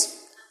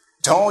obvious.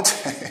 Don't.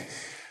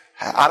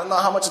 I don't know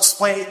how much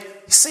explain it.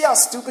 You see how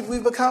stupid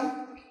we've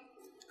become?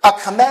 A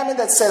commandment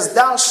that says,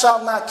 thou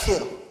shalt not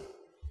kill.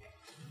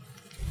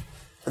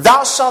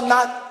 Thou shalt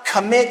not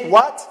commit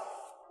what?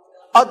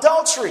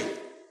 Adultery.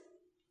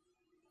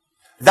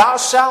 Thou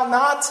shalt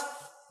not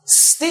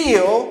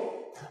steal.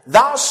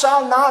 Thou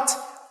shalt not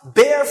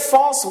bear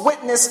false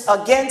witness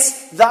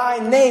against thy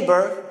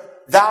neighbor.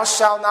 Thou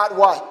shalt not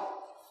what?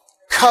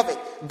 Covet.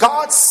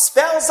 God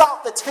spells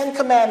out the 10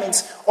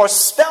 commandments or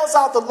spells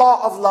out the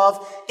law of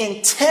love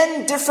in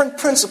 10 different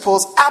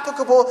principles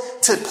applicable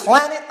to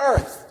planet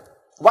Earth.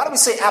 Why do we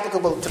say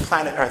applicable to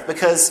planet Earth?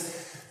 Because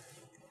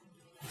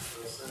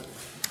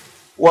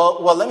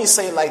Well, let me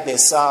say it like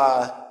this.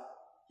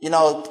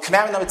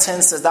 Commandment number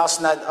 10 says thou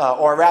shalt not,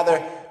 or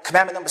rather,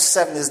 commandment number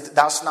 7 is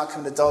thou shalt not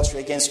commit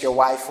adultery against your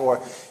wife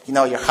or,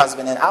 your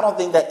husband. And I don't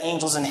think that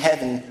angels in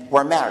heaven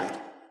were married.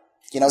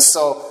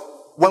 So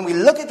when we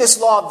look at this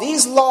law,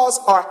 these laws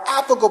are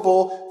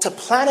applicable to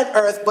planet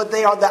Earth, but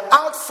they are the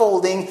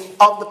outfolding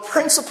of the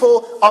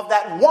principle of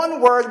that one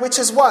word, which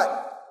is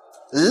what?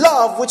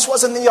 Love, which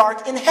was in the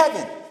ark in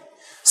heaven.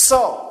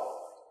 So,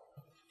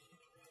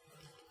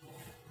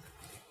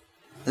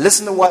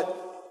 listen to what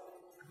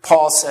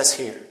Paul says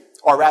here,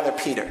 or rather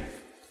Peter.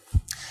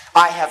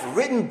 I have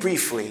written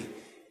briefly,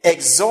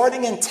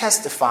 exhorting and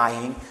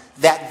testifying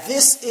that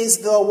this is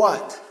the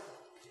what?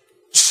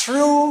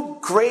 True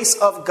grace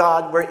of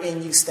God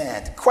wherein you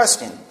stand.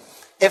 Question.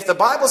 If the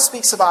Bible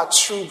speaks about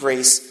true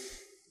grace,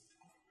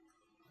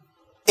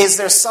 is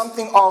there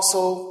something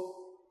also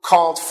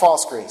called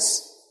false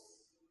grace?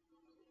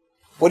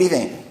 What do you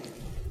think?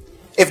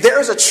 If there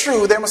is a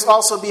true, there must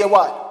also be a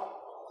what?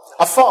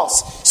 A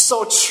false.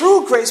 So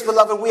true grace,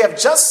 beloved, we have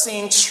just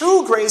seen,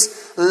 true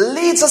grace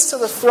leads us to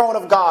the throne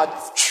of God.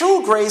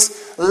 True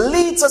grace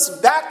leads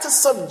us back to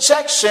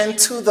subjection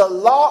to the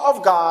law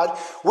of God,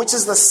 which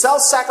is the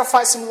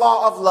self-sacrificing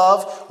law of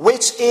love,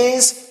 which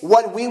is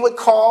what we would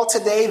call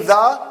today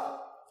the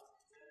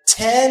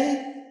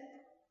 10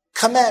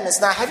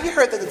 Commandments. Now, have you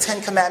heard that the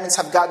 10 Commandments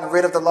have gotten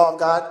rid of the law of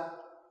God?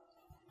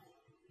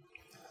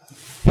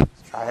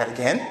 Try that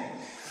again.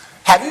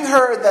 Have you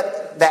heard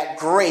that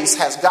grace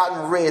has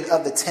gotten rid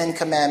of the 10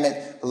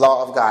 Commandment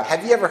law of God?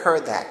 Have you ever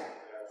heard that?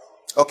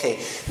 Okay,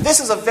 this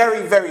is a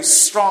very, very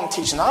strong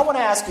teaching. I want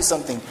to ask you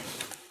something.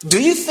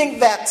 Do you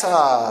think that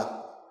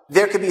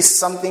there could be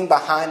something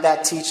behind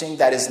that teaching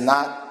that is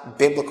not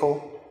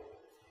biblical?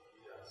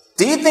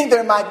 Do you think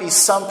there might be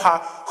some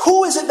power?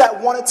 Who is it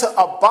that wanted to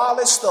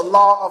abolish the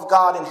law of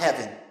God in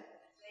heaven?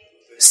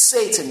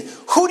 Satan.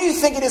 Who do you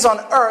think it is on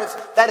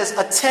earth that is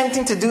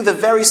attempting to do the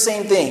very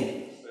same thing?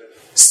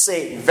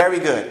 Satan. Very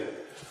good.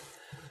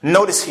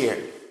 Notice here.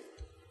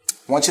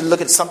 I want you to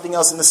look at something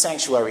else in the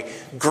sanctuary.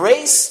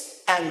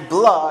 Grace and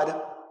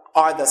blood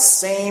are the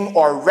same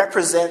or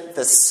represent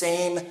the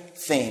same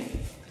thing.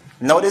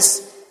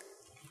 Notice,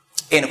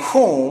 in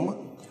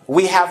whom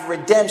we have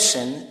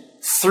redemption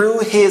through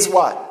his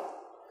what?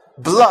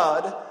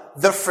 Blood,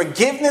 the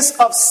forgiveness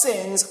of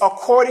sins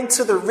according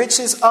to the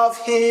riches of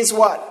his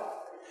what?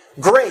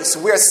 Grace.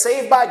 We are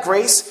saved by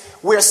grace.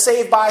 We are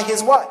saved by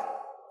his what?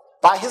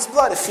 By his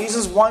blood.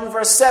 Ephesians 1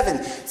 verse 7.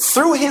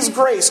 Through his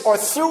grace or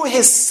through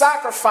his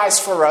sacrifice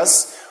for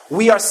us,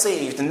 we are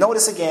saved. And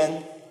notice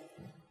again,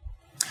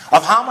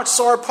 of how much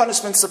sore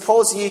punishment,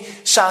 suppose ye,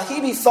 shall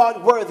he be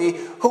thought worthy,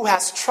 who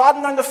has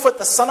trodden underfoot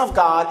the Son of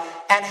God,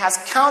 and has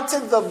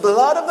counted the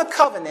blood of the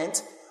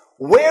covenant,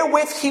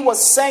 wherewith he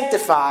was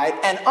sanctified,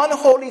 an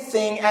unholy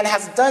thing, and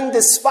has done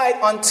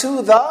despite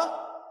unto the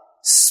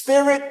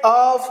Spirit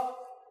of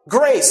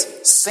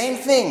grace. Same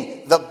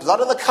thing. The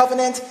blood of the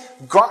covenant,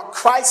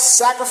 Christ's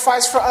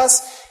sacrifice for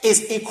us,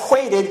 is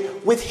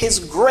equated with his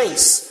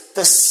grace,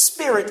 the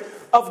Spirit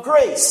of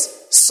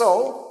grace.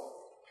 So,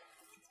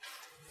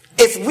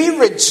 if we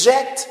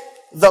reject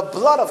the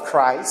blood of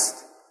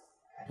Christ,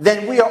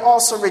 then we are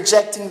also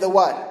rejecting the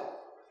what?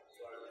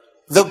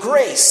 The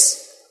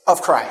grace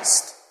of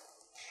Christ.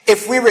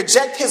 If we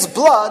reject his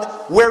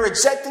blood, we're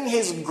rejecting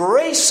his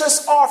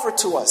gracious offer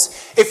to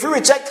us. If we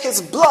reject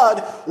his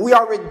blood, we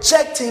are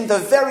rejecting the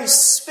very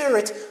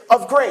spirit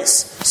of grace.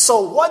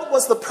 So what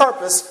was the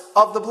purpose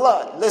of the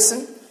blood?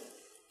 Listen.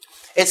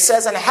 It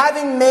says, and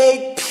having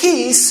made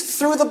peace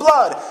through the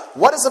blood.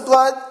 What is the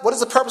blood? What is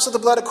the purpose of the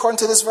blood according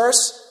to this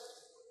verse?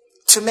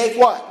 To make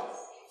what?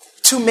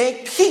 To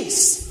make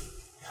peace.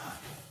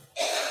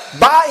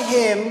 By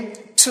him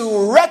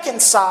to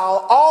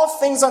reconcile all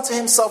things unto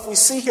himself. We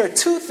see here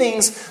two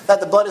things that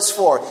the blood is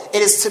for.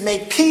 It is to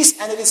make peace,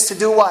 and it is to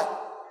do what?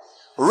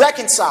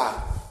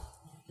 Reconcile.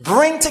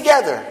 Bring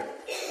together.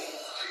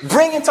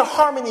 Bring into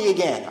harmony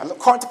again.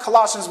 According to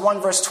Colossians 1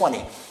 verse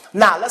 20.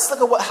 Now, let's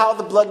look at how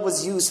the blood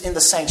was used in the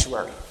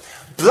sanctuary.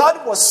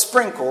 Blood was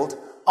sprinkled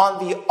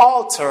on the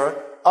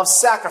altar of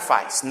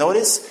sacrifice.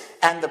 Notice,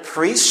 and the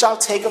priest shall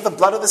take of the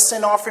blood of the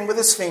sin offering with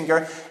his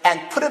finger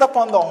and put it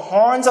upon the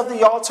horns of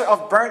the altar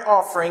of burnt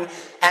offering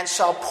and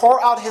shall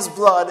pour out his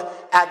blood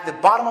at the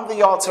bottom of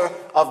the altar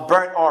of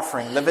burnt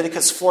offering.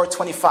 Leviticus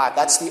 4:25.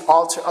 That's the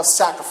altar of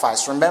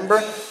sacrifice. Remember,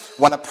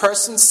 when a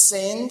person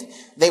sinned,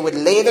 they would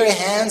lay their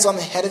hands on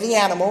the head of the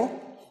animal.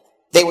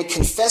 They would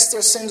confess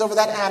their sins over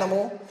that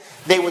animal.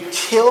 They would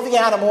kill the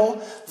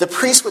animal. The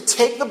priest would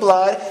take the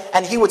blood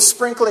and he would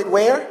sprinkle it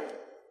where?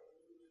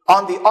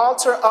 On the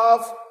altar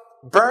of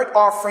burnt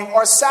offering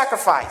or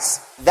sacrifice.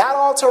 That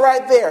altar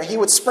right there, he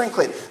would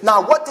sprinkle it.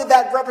 Now, what did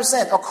that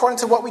represent according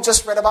to what we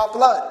just read about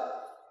blood?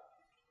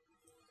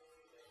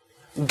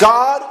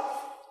 God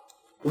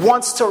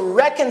wants to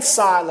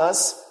reconcile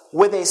us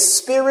with a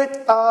spirit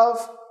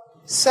of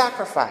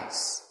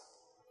sacrifice.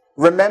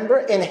 Remember,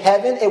 in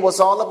heaven, it was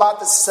all about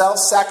the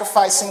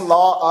self-sacrificing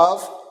law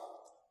of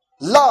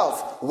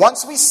love.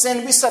 Once we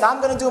sinned, we said,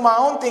 I'm going to do my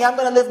own thing. I'm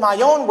going to live my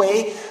own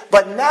way.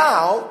 But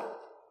now,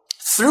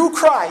 through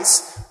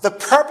Christ, the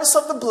purpose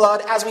of the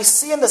blood, as we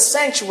see in the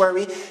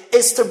sanctuary,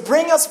 is to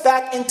bring us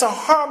back into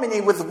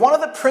harmony with one of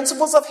the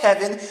principles of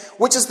heaven,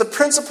 which is the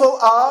principle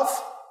of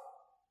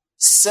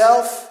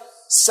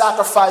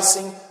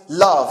self-sacrificing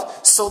love.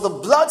 So the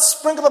blood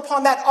sprinkled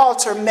upon that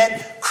altar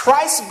meant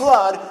Christ's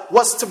blood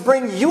was to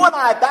bring you and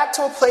I back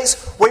to a place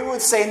where we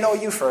would say, no,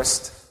 you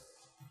first.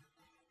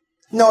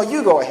 No,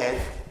 you go ahead.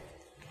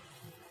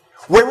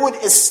 We would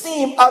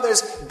esteem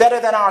others better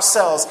than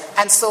ourselves.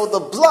 And so the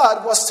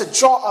blood was to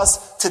draw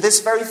us to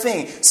this very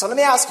thing. So let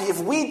me ask you,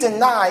 if we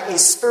deny a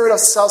spirit of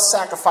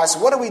self-sacrifice,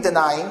 what are we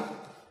denying?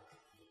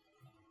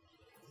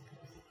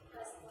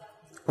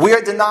 We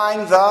are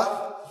denying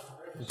the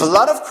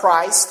blood of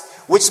Christ,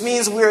 which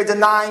means we are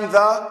denying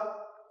the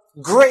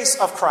grace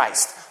of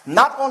Christ.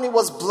 Not only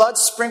was blood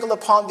sprinkled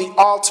upon the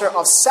altar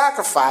of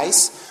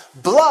sacrifice,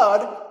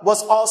 blood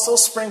was also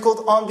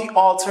sprinkled on the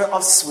altar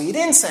of sweet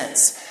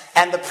incense.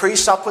 And the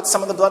priest shall put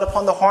some of the blood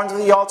upon the horns of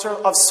the altar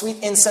of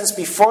sweet incense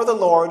before the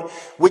Lord,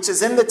 which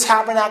is in the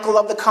tabernacle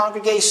of the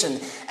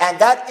congregation. And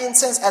that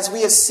incense, as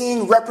we have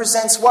seen,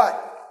 represents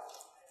what?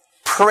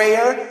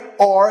 Prayer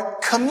or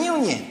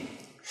communion.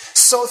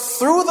 So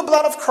through the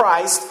blood of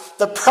Christ,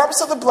 the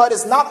purpose of the blood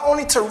is not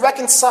only to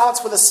reconcile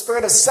us with a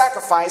spirit of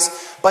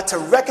sacrifice, but to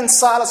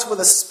reconcile us with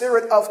a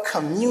spirit of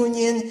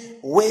communion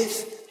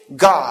with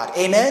God.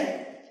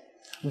 Amen?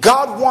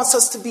 God wants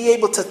us to be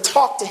able to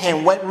talk to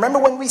him. Remember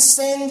when we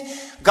sinned,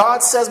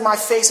 God says, my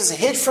face is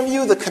hid from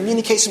you. The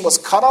communication was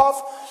cut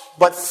off.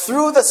 But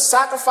through the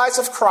sacrifice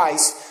of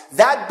Christ,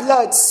 that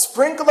blood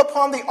sprinkled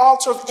upon the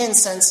altar of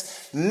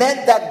incense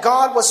meant that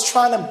God was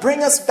trying to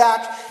bring us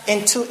back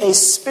into a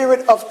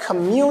spirit of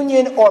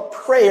communion or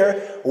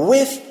prayer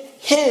with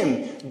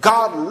him.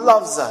 God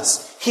loves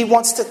us. He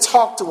wants to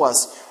talk to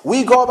us.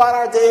 We go about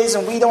our days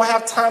and we don't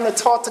have time to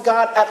talk to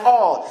God at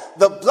all.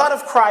 The blood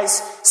of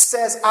Christ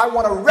says, I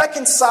want to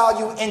reconcile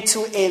you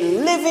into a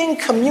living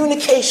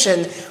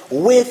communication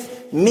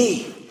with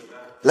me.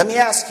 Let me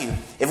ask you,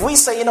 if we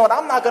say, you know what,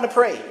 I'm not going to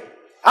pray.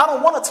 I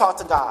don't want to talk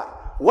to God.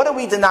 What are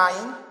we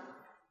denying?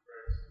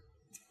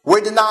 We're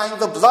denying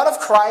the blood of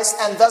Christ,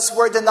 and thus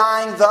we're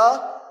denying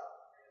the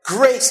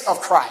grace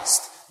of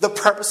Christ. The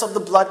purpose of the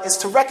blood is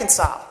to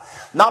reconcile.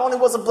 Not only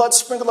was the blood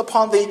sprinkled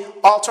upon the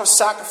altar of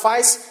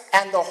sacrifice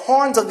and the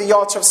horns of the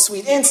altar of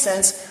sweet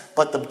incense,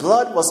 but the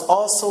blood was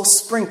also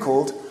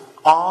sprinkled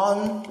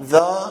on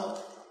the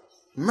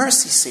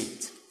mercy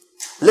seat.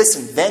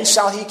 Listen, then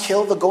shall he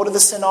kill the goat of the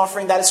sin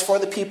offering that is for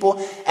the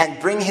people and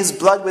bring his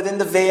blood within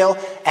the veil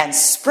and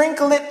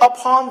sprinkle it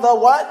upon the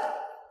what?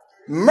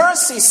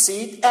 Mercy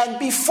seat and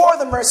before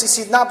the mercy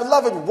seat. Now,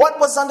 beloved, what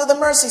was under the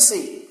mercy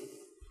seat?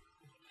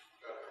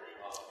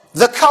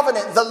 The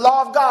covenant, the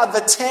law of God, the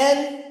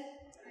 10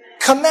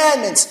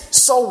 commandments.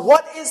 So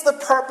what is the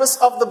purpose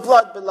of the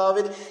blood,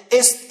 beloved?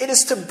 It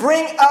is to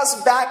bring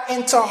us back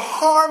into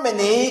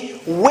harmony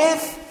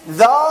with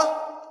the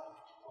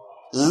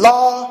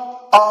law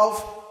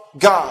of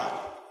God.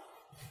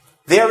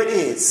 There it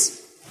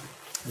is.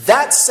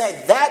 That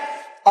said,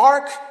 that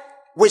ark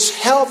which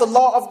held the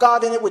law of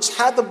God in it, which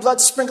had the blood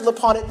sprinkled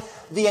upon it,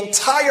 the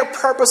entire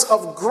purpose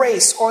of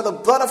grace or the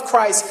blood of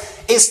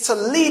Christ is to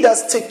lead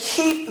us to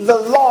keep the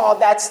law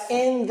that's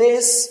in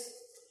this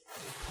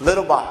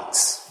little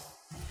box.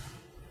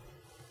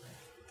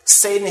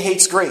 Satan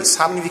hates grace.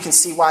 How many of you can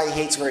see why he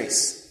hates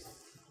grace?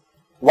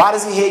 Why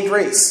does he hate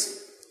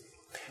grace?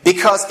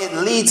 Because it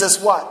leads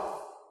us what?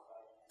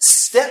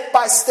 Step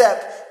by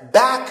step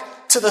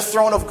back to the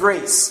throne of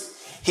grace.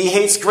 He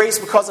hates grace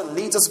because it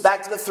leads us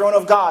back to the throne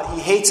of God.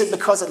 He hates it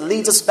because it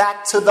leads us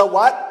back to the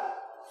what?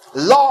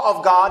 Law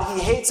of God.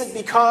 He hates it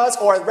because,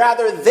 or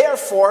rather,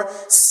 therefore,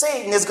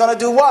 Satan is going to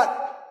do what?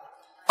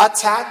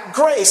 Attack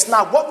grace.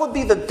 Now, what would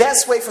be the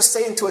best way for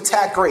Satan to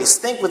attack grace?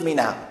 Think with me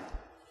now.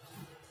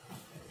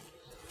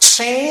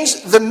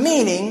 Change the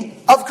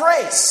meaning of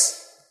grace.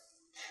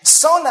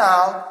 So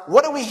now,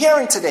 what are we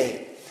hearing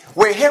today?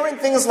 We're hearing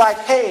things like,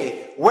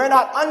 hey, we're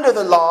not under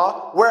the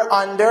law, we're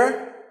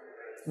under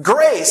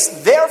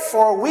grace.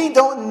 Therefore, we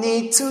don't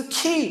need to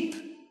keep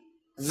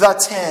the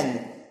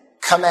 10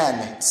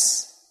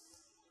 Commandments.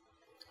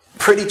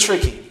 Pretty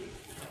tricky.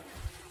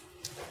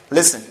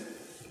 Listen,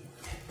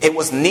 it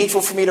was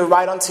needful for me to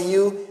write unto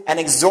you and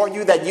exhort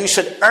you that you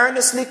should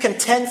earnestly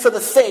contend for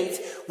the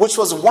faith which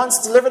was once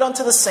delivered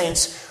unto the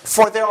saints.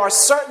 For there are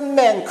certain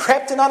men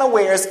crept in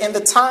unawares in the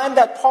time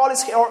that Paul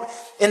is here, or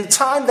in the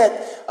time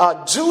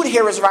that Jude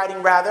here is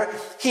writing rather.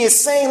 He is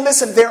saying,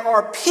 listen, there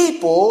are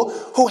people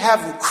who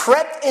have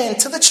crept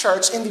into the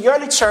church, in the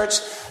early church,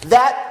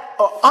 that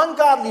are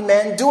ungodly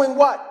men doing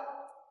what?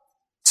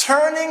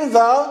 Turning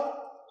the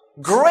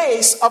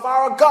grace of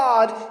our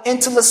God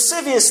into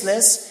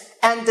lasciviousness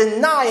and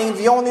denying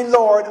the only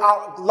Lord,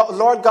 our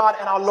Lord God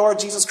and our Lord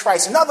Jesus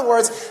Christ. In other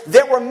words,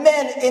 there were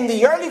men in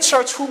the early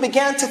church who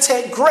began to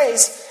take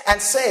grace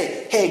and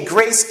say, hey,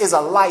 grace is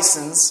a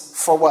license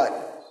for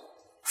what?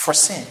 For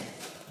sin.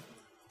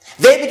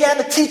 They began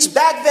to teach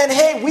back then,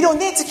 hey, we don't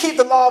need to keep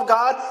the law of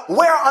God.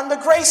 We're under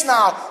grace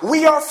now.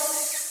 We are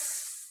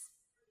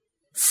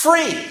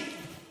free.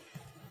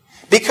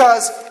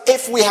 Because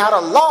if we had a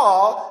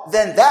law,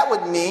 then that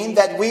would mean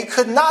that we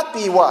could not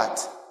be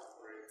what?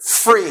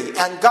 Free.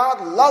 And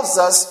God loves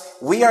us.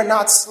 We are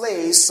not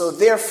slaves. So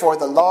therefore,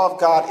 the law of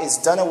God is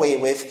done away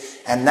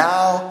with. And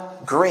now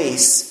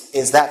grace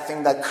is that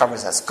thing that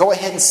covers us. Go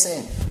ahead and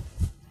sin.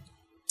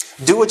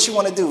 Do what you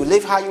want to do.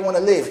 Live how you want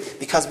to live.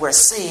 Because we're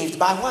saved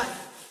by what?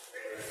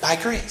 By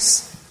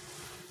grace.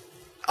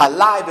 A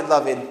lie,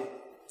 beloved,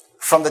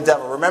 from the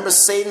devil. Remember,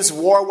 Satan's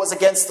war was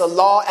against the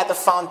law at the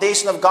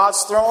foundation of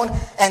God's throne.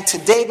 And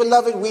today,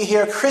 beloved, we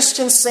hear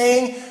Christians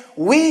saying,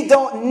 we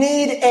don't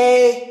need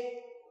a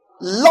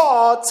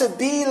law to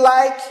be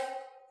like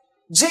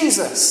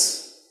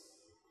Jesus.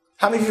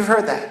 How many of you have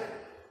heard that?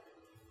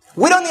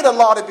 We don't need a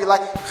law to be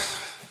like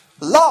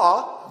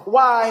law.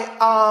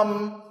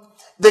 Why?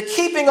 The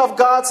keeping of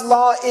God's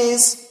law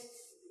is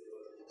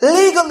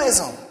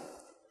legalism.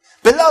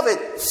 Beloved,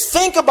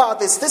 think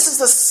about this. This is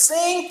the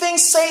same thing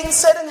Satan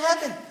said in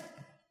heaven.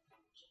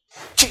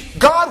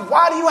 God,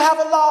 why do you have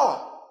a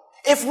law?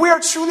 If we're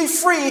truly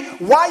free,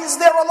 why is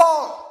there a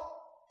law?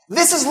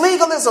 This is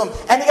legalism.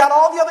 And he got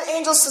all the other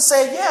angels to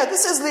say, yeah,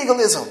 this is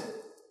legalism.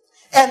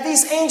 And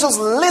these angels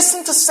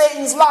listened to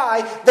Satan's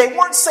lie. They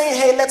weren't saying,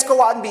 hey, let's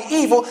go out and be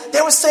evil.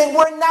 They were saying,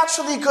 we're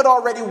naturally good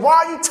already.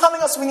 Why are you telling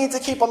us we need to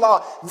keep a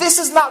law? This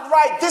is not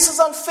right. This is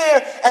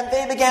unfair. And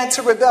they began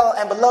to rebel.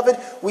 And beloved,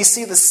 we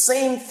see the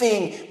same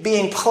thing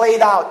being played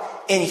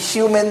out in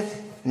human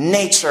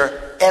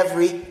nature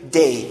every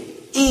day,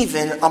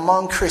 even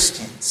among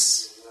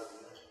Christians.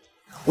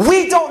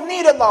 We don't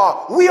need a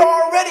law. We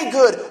are already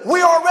good.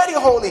 We are already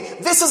holy.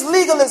 This is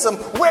legalism.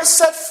 We're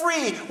set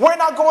free. We're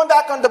not going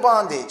back under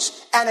bondage.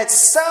 And it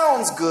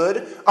sounds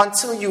good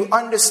until you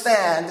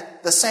understand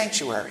the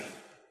sanctuary.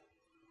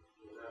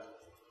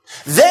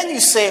 Then you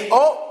say,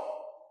 oh,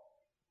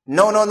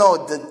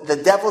 no. The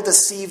devil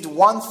deceived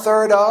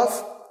 1/3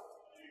 of,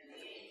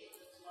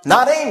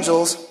 not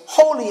angels,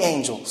 holy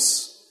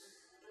angels.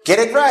 Get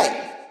it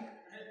right.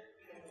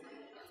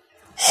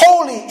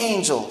 Holy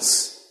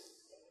angels.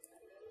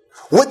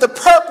 With the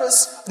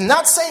purpose,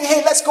 not saying,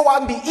 hey, let's go out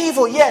and be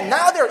evil. Yeah,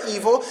 now they're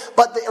evil.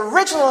 But the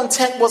original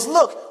intent was,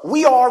 look,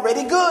 we are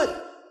already good.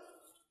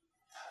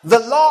 The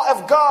law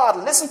of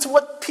God, listen to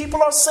what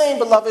people are saying,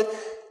 beloved.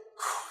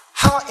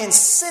 How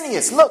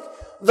insidious. Look,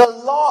 the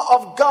law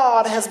of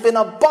God has been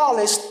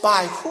abolished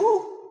by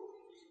who?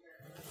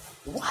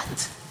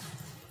 What?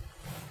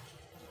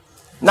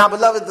 Now,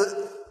 beloved,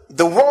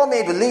 the world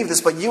may believe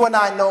this, but you and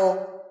I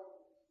know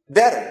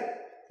better.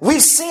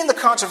 We've seen the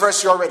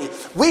controversy already.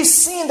 We've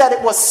seen that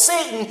it was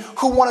Satan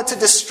who wanted to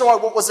destroy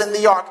what was in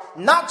the ark,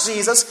 not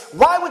Jesus.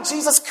 Why would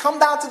Jesus come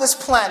down to this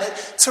planet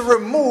to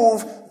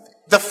remove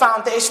the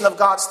foundation of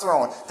God's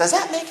throne? Does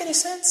that make any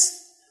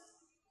sense?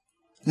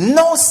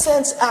 No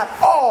sense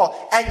at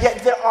all. And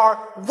yet there are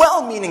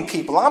well-meaning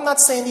people. I'm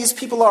not saying these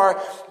people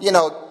are,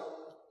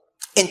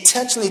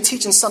 intentionally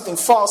teaching something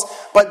false.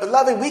 But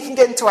beloved, we can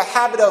get into a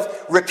habit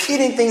of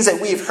repeating things that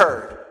we've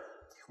heard.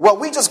 Well,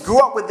 we just grew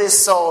up with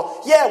this,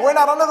 so yeah, we're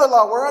not under the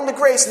law, we're under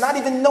grace, not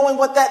even knowing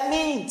what that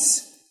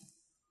means.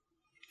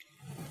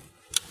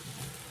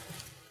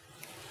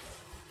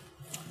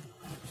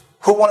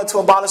 Who wanted to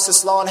abolish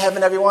this law in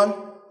heaven, everyone?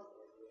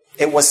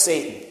 It was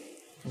Satan.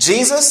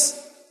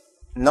 Jesus?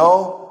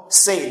 No,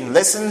 Satan.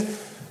 Listen,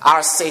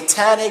 our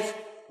satanic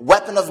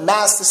weapon of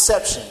mass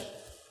deception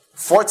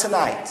for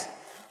tonight.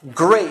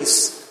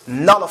 Grace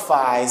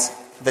nullifies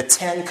the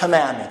 10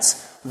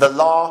 commandments, the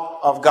law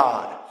of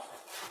God.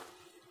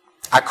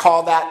 I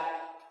call that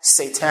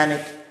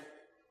satanic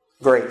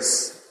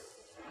grace.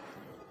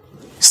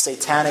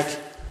 Satanic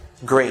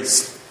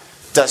grace.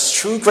 Does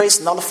true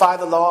grace nullify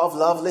the law of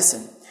love?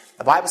 Listen,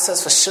 the Bible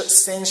says, for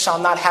sin shall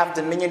not have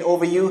dominion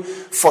over you,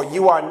 for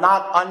you are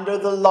not under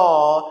the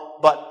law,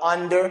 but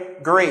under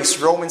grace.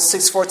 Romans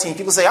 6:14.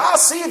 People say,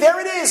 see, there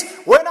it is.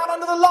 We're not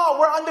under the law,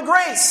 we're under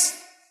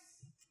grace.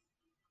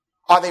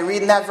 Are they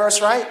reading that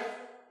verse right?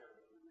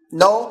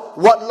 No.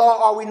 What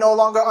law are we no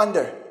longer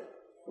under?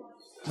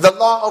 The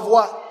law of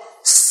what?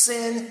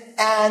 Sin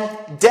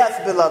and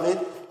death,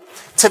 beloved.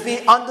 To be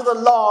under the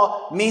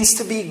law means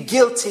to be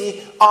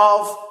guilty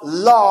of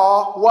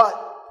law,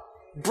 what?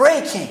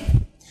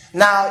 Breaking.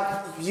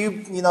 Now,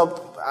 you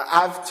know,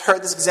 I've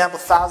heard this example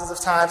thousands of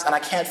times and I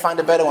can't find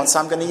a better one, so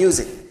I'm going to use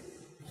it.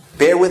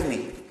 Bear with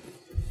me.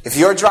 If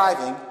you're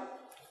driving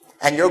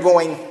and you're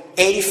going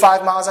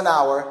 85 miles an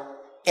hour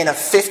in a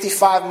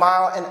 55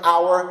 mile an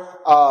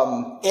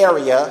hour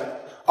area,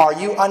 are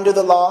you under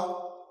the law?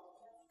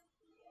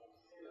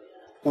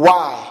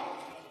 Why?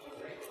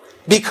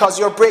 Because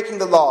you're breaking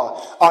the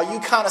law. Are you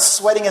kind of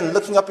sweating and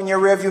looking up in your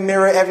rearview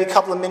mirror every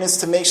couple of minutes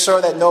to make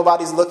sure that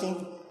nobody's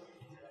looking?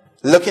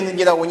 Looking,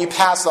 you know, when you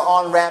pass the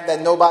on-ramp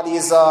that nobody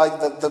is,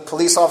 the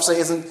police officer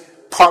isn't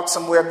parked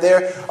somewhere up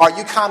there. Are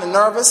you kind of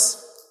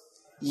nervous?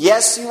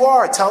 Yes, you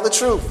are. Tell the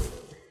truth.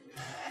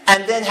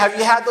 And then have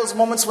you had those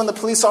moments when the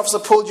police officer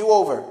pulled you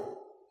over?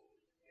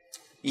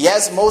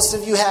 Yes, most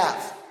of you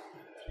have.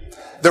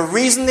 The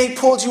reason they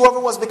pulled you over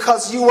was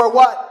because you were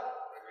what?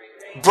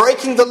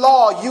 Breaking the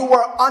law. You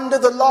were under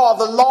the law.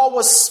 The law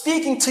was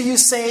speaking to you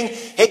saying,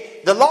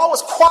 hey, the law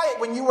was quiet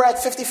when you were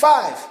at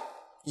 55.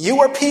 You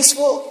were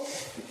peaceful.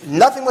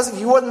 Nothing was,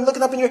 you weren't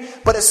looking up in your,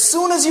 but as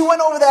soon as you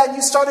went over that and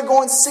you started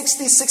going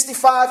 60,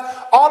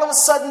 65, all of a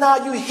sudden now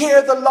you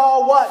hear the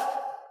law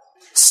what?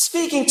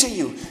 Speaking to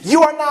you.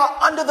 You are now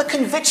under the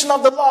conviction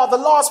of the law. The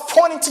law is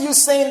pointing to you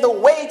saying the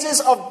wages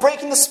of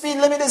breaking the speed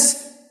limit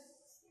is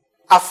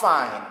a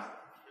fine.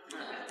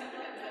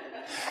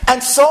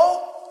 And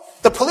so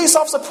the police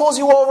officer pulls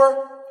you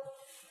over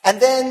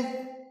and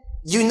then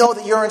you know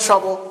that you're in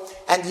trouble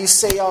and you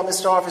say, oh,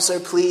 Mr. Officer,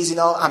 please, you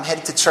know, I'm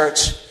headed to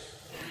church.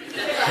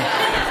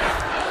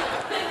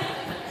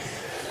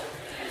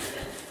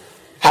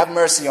 Have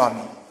mercy on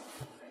me.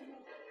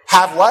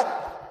 Have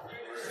what?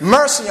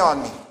 Mercy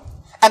on me.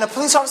 And the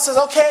police officer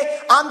says, okay,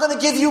 I'm going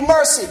to give you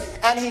mercy.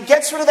 And he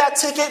gets rid of that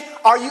ticket.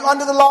 Are you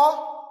under the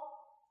law?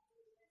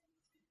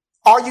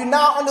 Are you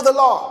now under the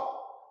law?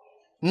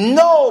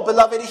 No,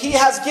 beloved. He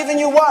has given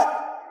you what?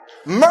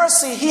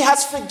 Mercy. He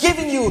has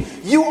forgiven you.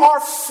 You are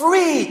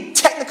free,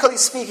 technically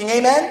speaking.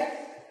 Amen?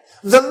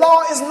 The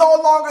law is no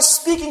longer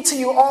speaking to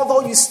you,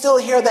 although you still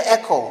hear the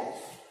echo.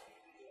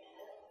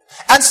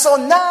 And so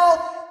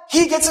now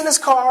he gets in his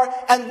car,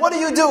 and what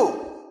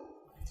do?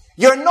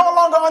 You're no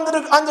longer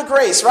under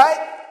grace, right?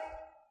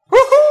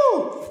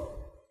 Woohoo!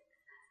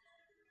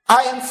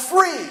 I am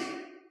free.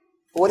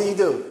 What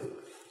do?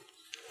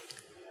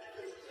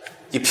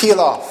 You peel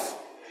off.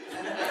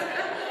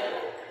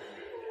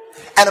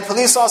 And a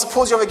police officer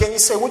pulls you over again. You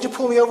say, what'd you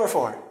pull me over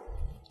for?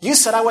 You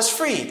said I was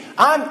free.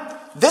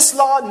 This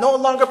law no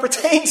longer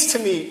pertains to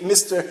me,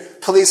 Mr.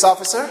 Police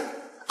Officer.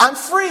 I'm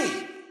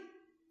free.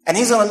 And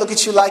he's going to look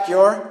at you like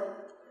you're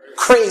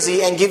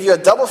crazy and give you a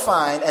double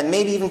fine and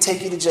maybe even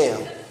take you to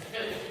jail.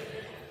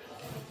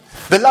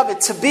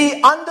 Beloved, to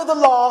be under the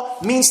law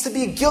means to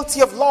be guilty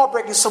of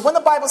lawbreaking. So when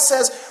the Bible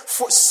says,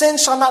 for sin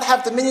shall not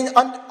have dominion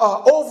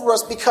over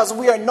us because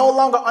we are no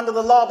longer under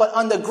the law but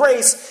under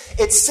grace,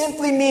 it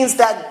simply means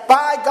that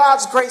by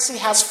God's grace he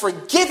has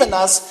forgiven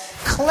us,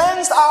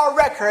 cleansed our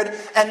record,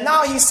 and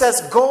now he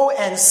says, go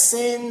and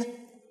sin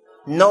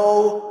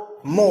no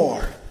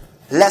more,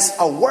 lest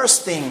a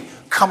worse thing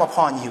come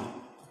upon you.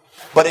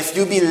 But if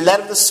you be led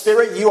of the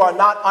Spirit, you are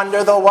not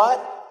under the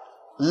what?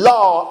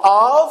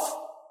 Law of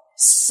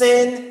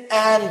sin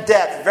and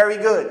death. Very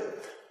good.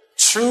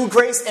 True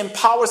grace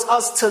empowers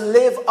us to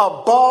live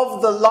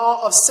above the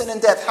law of sin and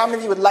death. How many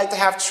of you would like to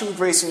have true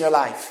grace in your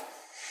life?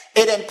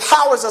 It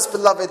empowers us,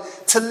 beloved,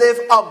 to live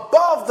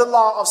above the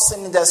law of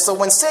sin and death. So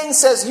when Satan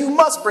says you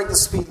must break the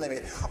speed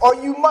limit, or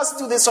you must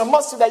do this or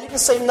must do that, you can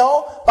say,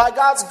 no, by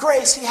God's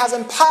grace, he has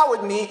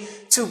empowered me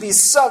to be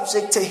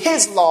subject to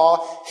his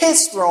law,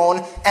 his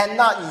throne, and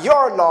not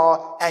your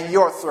law and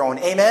your throne.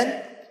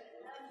 Amen?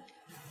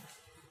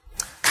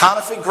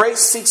 Counterfeit grace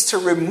seeks to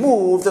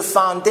remove the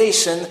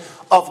foundation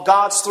of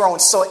God's throne.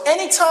 So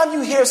anytime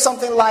you hear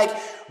something like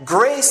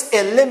grace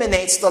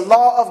eliminates the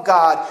law of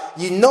God,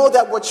 you know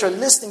that what you're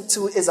listening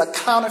to is a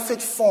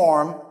counterfeit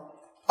form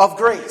of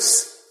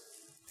grace.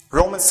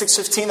 Romans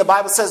 6:15, the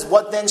Bible says,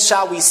 what then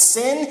shall we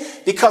sin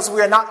because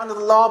we are not under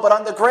the law but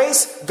under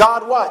grace?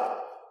 God what?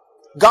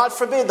 God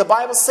forbid. The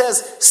Bible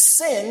says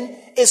sin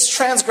is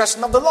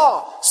transgression of the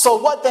law. So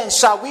what then?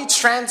 Shall we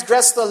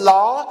transgress the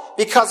law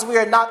because we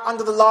are not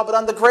under the law but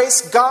under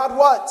grace? God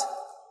what?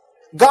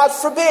 God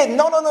forbid.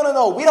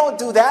 No. We don't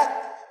do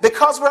that.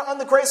 Because we're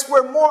under grace,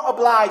 we're more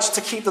obliged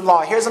to keep the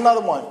law. Here's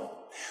another one.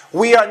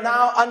 We are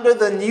now under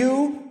the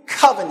new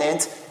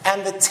covenant,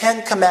 and the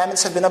 10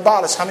 commandments have been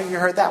abolished. How many of you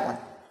heard that one?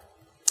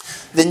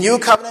 The new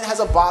covenant has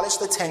abolished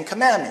the 10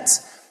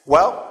 commandments.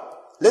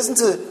 Well, listen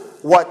to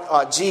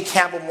what G.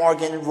 Campbell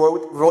Morgan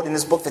wrote in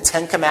his book, The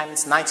 10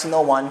 Commandments,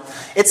 1901.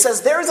 It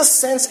says, there is a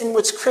sense in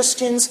which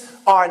Christians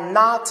are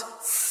not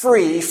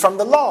free from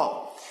the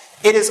law.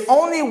 It is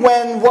only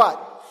when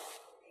what?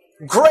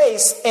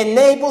 Grace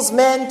enables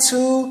men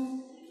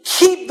to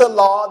keep the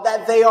law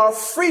that they are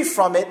free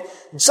from it,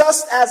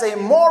 just as a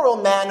moral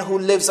man who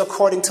lives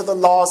according to the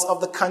laws of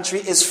the country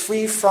is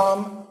free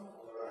from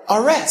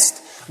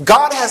arrest.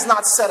 God has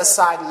not set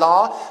aside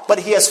law, but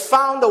he has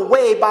found a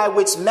way by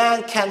which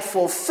man can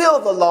fulfill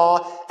the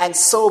law and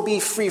so be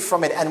free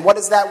from it. And what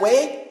is that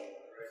way?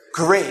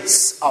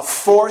 Grace. A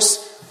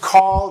force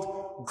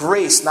called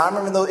grace. Now I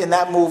remember in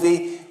that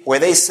movie where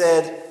they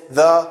said,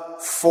 the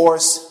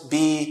force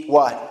be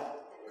what?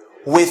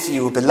 With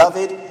you.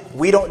 Beloved,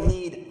 we don't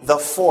need the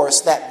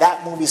force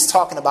that movie is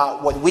talking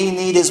about. What we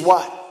need is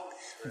what?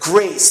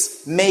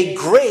 Grace. May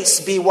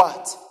grace be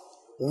what?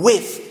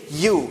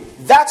 With you.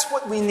 That's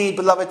what we need,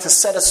 beloved, to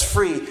set us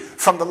free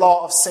from the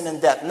law of sin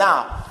and death.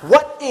 Now,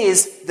 what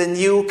is the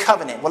new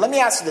covenant? Well, let me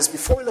ask you this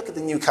before we look at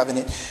the new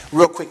covenant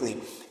real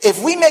quickly.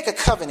 If we make a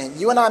covenant,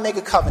 you and I make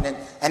a covenant,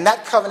 and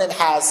that covenant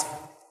has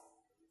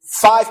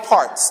 5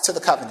 parts to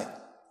the covenant.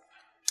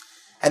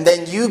 And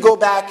then you go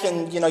back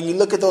and, you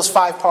look at those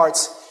 5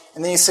 parts,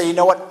 and then you say, you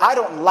know what, I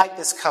don't like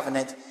this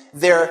covenant.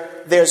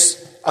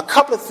 There's a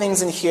couple of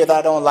things in here that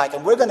I don't like,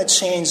 and we're going to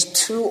change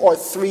 2 or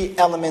 3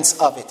 elements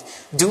of it.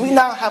 Do we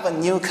now have a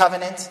new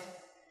covenant?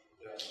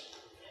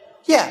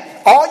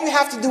 Yeah. All you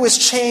have to do is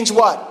change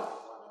what?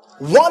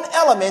 1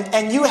 element,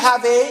 and you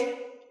have a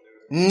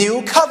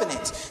new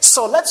covenant.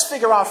 So let's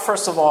figure out,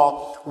 first of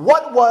all,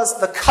 what was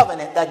the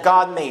covenant that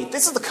God made?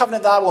 This is the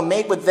covenant that I will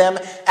make with them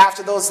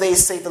after those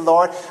days, say the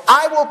Lord.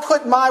 I will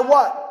put my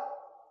what?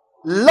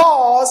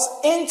 Laws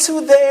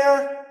into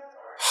their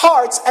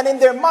hearts and in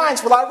their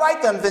minds will I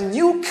write them. The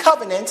new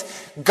covenant,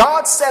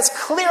 God says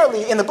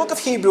clearly in the book of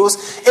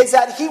Hebrews, is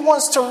that he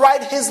wants to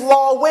write his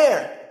law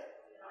where?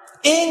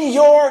 In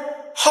your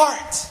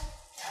heart.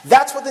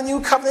 That's what the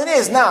new covenant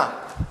is. Now,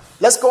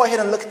 let's go ahead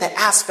and look at the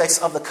aspects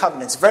of the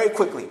covenants very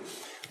quickly.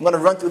 I'm going to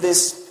run through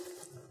this.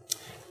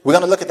 We're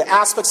going to look at the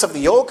aspects of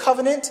the old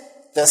covenant,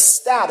 the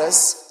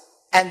status,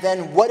 and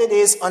then what it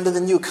is under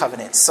the new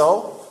covenant.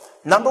 So,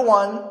 number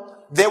 1,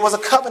 there was a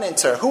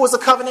covenanter. Who was a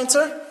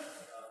covenanter?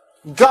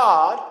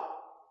 God.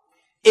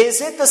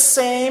 Is it the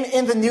same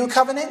in the new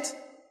covenant?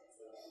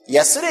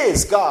 Yes, it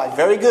is. God.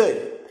 Very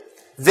good.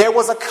 There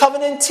was a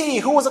covenantee.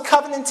 Who was a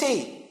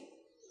covenantee?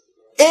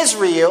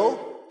 Israel.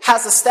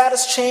 Has the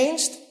status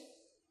changed?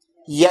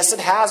 Yes, it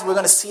has. We're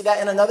going to see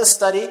that in another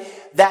study.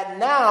 That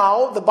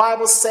now the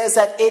Bible says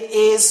that it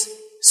is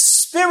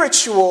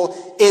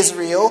spiritual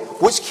Israel,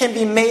 which can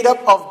be made up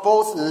of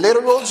both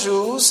literal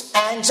Jews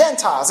and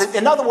Gentiles.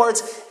 In other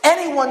words,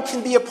 anyone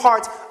can be a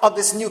part of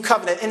this new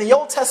covenant. In the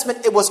Old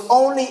Testament, it was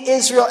only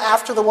Israel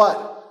after the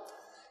what?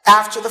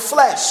 After the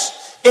flesh.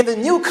 In the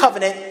new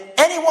covenant,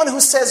 anyone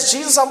who says,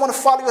 Jesus, I want to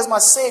follow you as my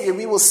Savior,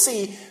 we will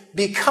see,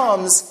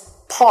 becomes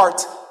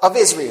part of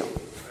Israel.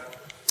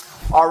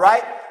 All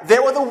right?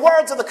 There were the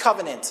words of the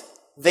covenant.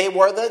 They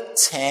were the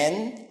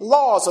 10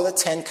 laws or the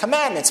 10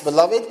 commandments.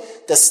 Beloved,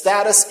 the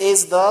status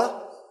is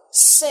the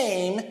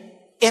same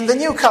in the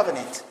new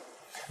covenant.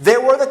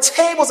 There were the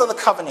tables of the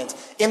covenant.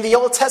 In the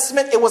Old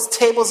Testament, it was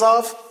tables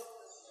of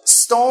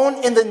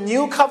stone. In the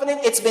new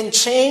covenant, it's been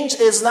changed.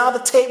 It is now the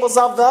tables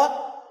of the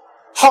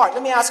heart.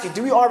 Let me ask you,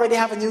 do we already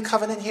have a new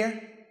covenant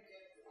here?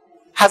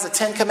 Has the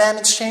 10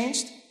 commandments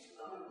changed?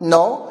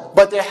 No,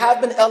 but there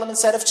have been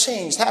elements that have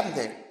changed, haven't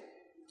there?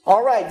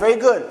 All right, very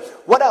good.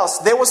 What else?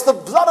 There was the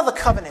blood of the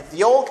covenant.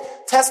 The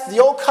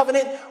old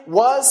covenant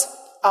was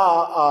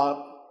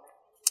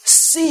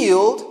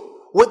sealed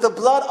with the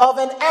blood of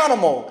an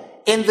animal.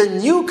 In the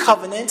new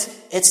covenant,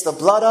 it's the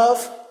blood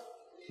of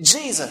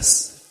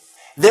Jesus.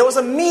 There was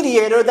a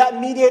mediator. That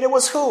mediator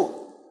was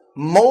who?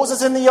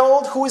 Moses in the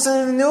old. Who is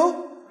in the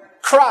new?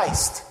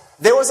 Christ.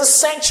 There was a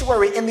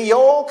sanctuary. In the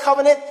old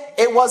covenant,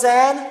 it was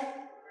an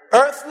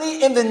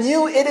earthly. In the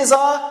new, it is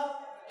a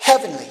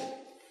heavenly.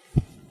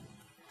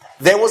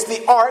 There was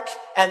the ark,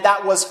 and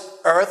that was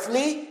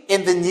earthly.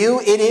 In the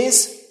new, it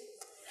is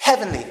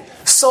heavenly.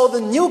 So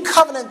the new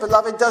covenant,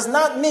 beloved, does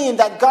not mean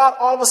that God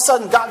all of a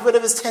sudden got rid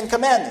of his 10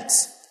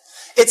 commandments.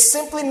 It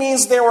simply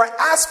means there were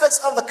aspects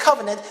of the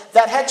covenant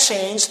that had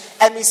changed,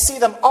 and we see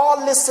them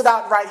all listed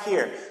out right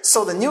here.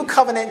 So the new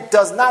covenant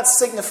does not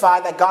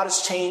signify that God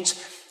has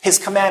changed his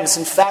commandments.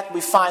 In fact,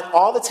 we find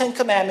all the 10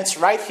 commandments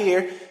right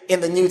here in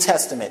the New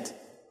Testament.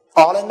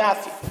 All in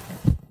Matthew.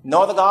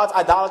 No other gods,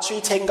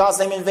 idolatry, taking God's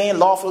name in vain,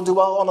 lawful to do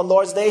well on the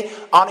Lord's day,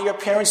 honor your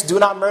parents, do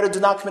not murder, do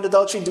not commit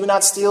adultery, do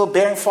not steal,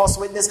 bearing false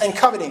witness, and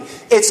coveting.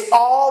 It's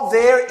all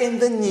there in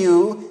the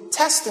New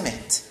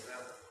Testament.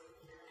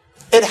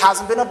 It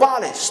hasn't been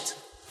abolished.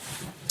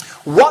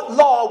 What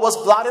law was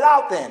blotted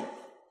out then?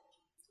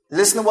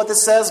 Listen to what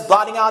this says.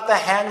 Blotting out the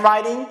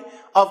handwriting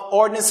of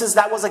ordinances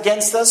that was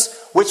against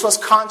us, which was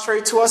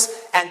contrary to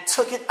us, and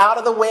took it out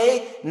of the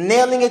way,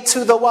 nailing it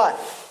to the what?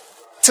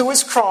 To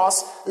his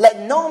cross.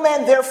 Let no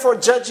man therefore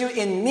judge you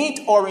in meat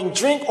or in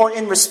drink or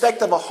in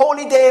respect of a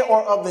holy day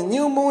or of the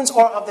new moons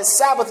or of the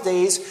Sabbath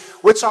days,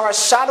 which are a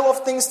shadow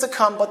of things to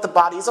come, but the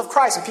body is of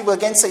Christ. And people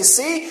again say,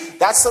 see,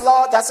 that's the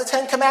law, that's the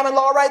 10 Commandment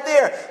law right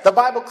there. The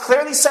Bible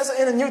clearly says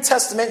in the New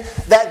Testament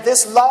that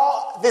this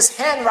law, this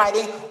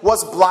handwriting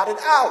was blotted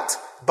out.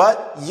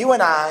 But you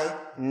and I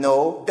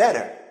know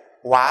better.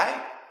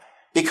 Why?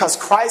 Because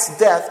Christ's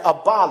death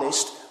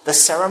abolished the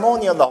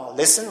ceremonial law.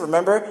 Listen,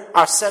 remember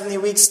our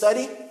 70-week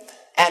study?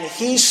 And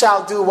he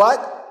shall do what?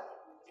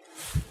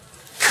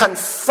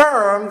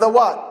 Confirm the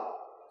what?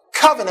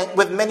 Covenant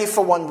with many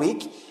for 1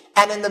 week.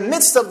 And in the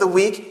midst of the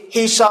week,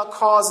 he shall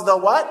cause the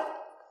what?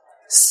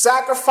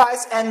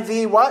 Sacrifice and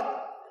the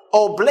what?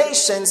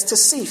 Oblations to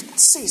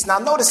cease. Now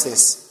notice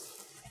this.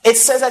 It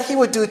says that he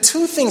would do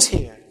two things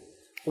here.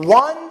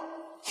 One,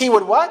 he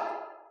would what?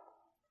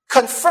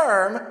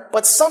 Confirm,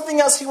 but something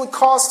else he would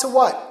cause to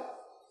what?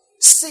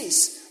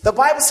 Cease. The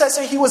Bible says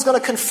that he was going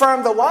to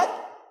confirm the what?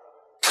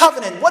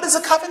 Covenant. What is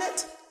a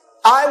covenant?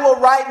 I will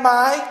write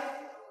my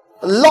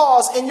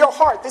laws in your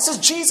heart. This is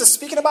Jesus,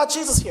 speaking about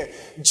Jesus here.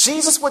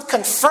 Jesus would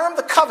confirm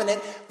the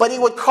covenant, but he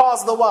would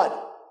cause the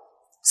what?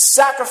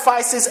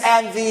 Sacrifices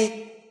and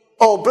the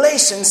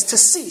oblations to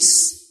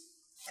cease.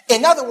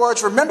 In other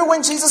words, remember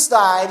when Jesus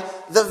died,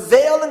 the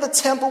veil in the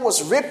temple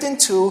was ripped in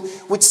two,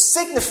 which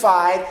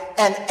signified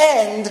an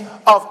end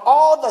of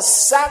all the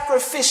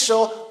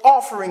sacrificial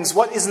offerings,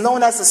 what is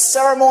known as the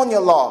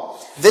ceremonial law.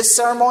 This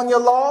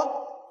ceremonial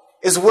law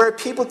is where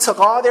people took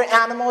all their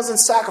animals and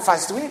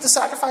sacrificed. Do we need to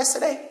sacrifice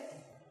today?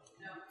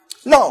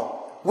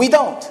 No, we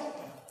don't.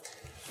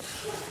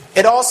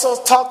 It also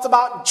talked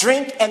about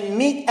drink and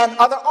meat and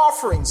other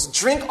offerings.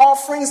 Drink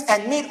offerings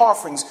and meat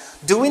offerings.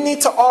 Do we need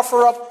to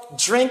offer up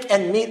drink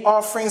and meat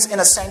offerings in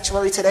a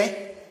sanctuary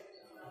today?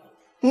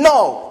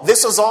 No.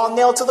 This was all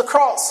nailed to the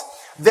cross.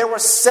 There were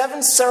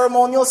 7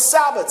 ceremonial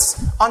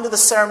Sabbaths under the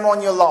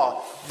ceremonial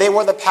law. They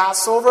were the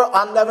Passover,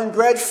 unleavened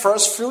bread,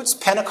 first fruits,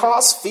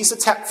 Pentecost, Feast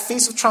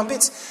of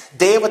Trumpets,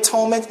 Day of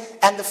Atonement,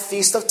 and the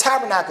Feast of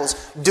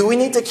Tabernacles. Do we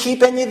need to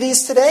keep any of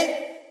these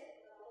today?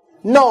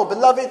 No,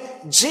 beloved,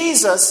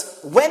 Jesus,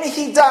 when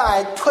he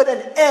died, put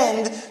an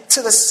end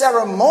to the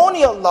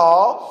ceremonial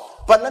law.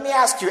 But let me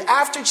ask you,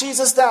 after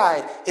Jesus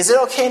died, is it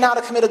okay now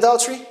to commit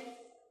adultery?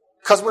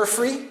 Because we're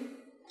free?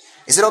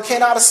 Is it okay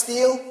now to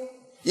steal?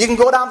 You can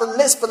go down the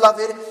list,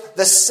 beloved.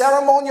 The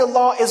ceremonial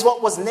law is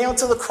what was nailed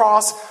to the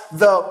cross.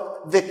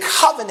 The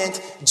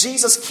covenant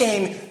Jesus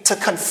came to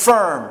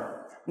confirm.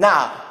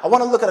 Now, I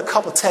want to look at a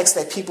couple texts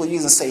that people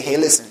use and say, hey,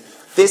 listen,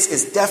 this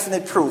is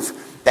definite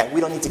proof that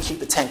we don't need to keep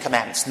the 10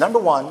 Commandments. Number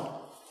 1,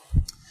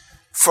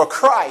 for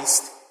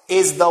Christ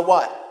is the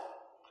what?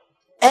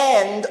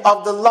 End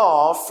of the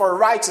law for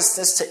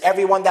righteousness to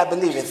everyone that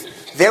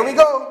believeth. There we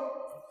go.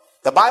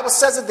 The Bible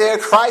says it there.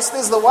 Christ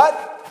is the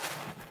what?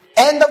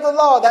 End of the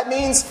law. That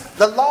means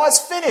the law is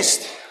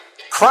finished.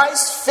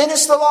 Christ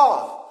finished the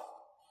law.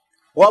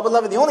 Well,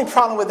 beloved, the only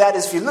problem with that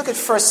is if you look at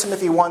 1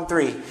 Timothy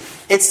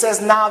 1:3, it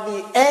says, now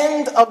the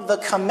end of the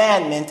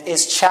commandment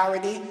is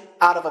charity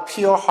out of a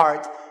pure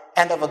heart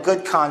and of a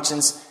good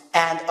conscience,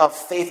 and of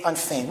faith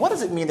unfeigned. What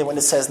does it mean that when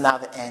it says now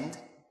the end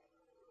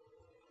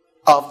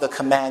of the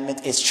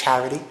commandment is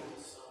charity?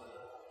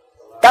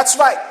 That's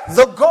right.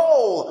 The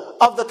goal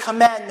of the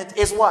commandment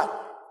is what?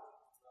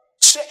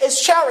 Is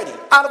charity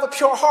out of a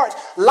pure heart.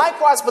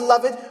 Likewise,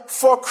 beloved,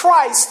 for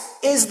Christ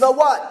is the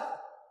what?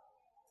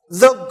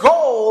 The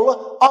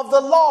goal of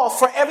the law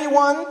for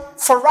everyone,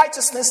 for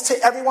righteousness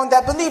to everyone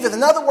that believeth.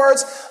 In other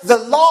words, the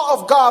law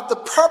of God, the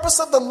purpose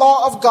of the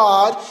law of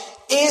God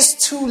is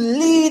to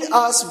lead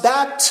us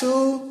back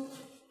to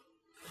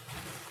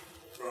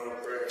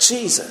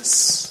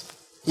Jesus.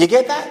 You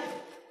get that?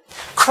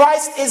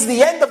 Christ is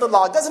the end of the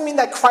law. It doesn't mean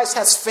that Christ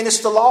has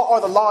finished the law or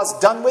the law is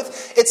done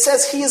with. It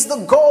says he is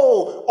the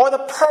goal or the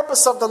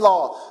purpose of the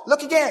law.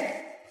 Look again.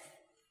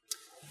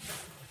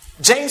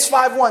 James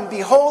 5:1,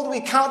 behold,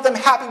 we count them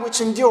happy which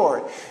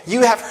endured.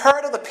 You have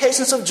heard of the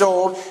patience of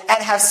Job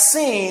and have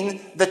seen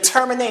the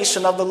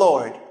termination of the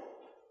Lord.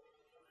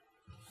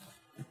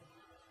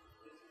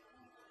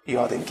 You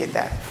all didn't get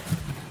that.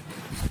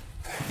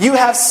 You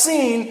have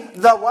seen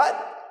the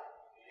what?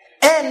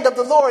 End of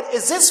the Lord.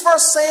 Is this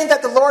verse saying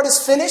that the Lord is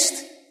finished?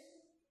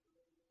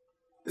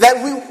 That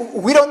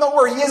we don't know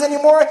where he is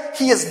anymore?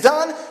 He is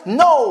done?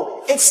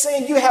 No. It's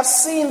saying you have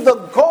seen the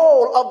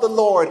goal of the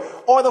Lord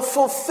or the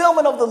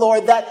fulfillment of the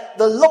Lord, that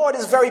the Lord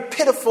is very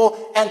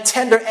pitiful and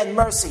tender and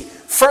mercy.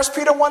 1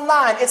 Peter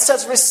 1:9, it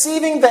says,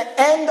 receiving the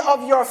end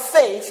of your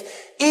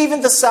faith,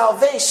 even the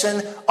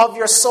salvation of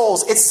your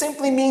souls. It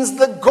simply means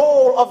the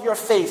goal of your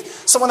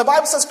faith. So when the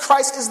Bible says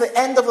Christ is the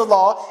end of the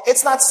law,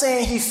 it's not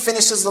saying he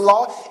finishes the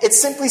law. It's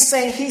simply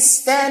saying he's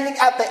standing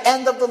at the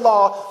end of the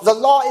law. The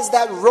law is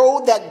that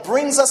road that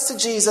brings us to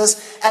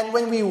Jesus. And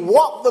when we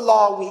walk the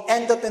law, we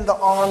end up in the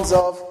arms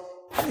of,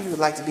 how many of you would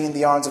like to be in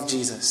the arms of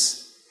Jesus?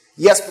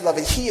 Yes,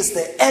 beloved, he is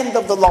the end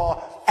of the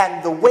law,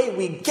 and the way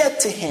we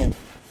get to him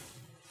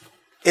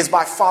is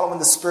by following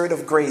the Spirit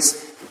of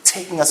grace,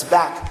 taking us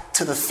back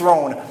to the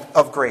throne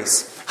of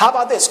grace. How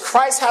about this?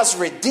 Christ has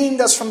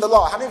redeemed us from the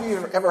law. How many of you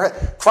have ever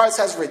heard Christ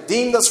has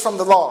redeemed us from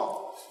the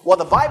law? Well,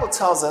 the Bible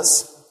tells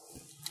us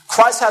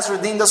Christ has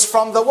redeemed us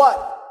from the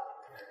what?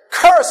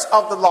 Curse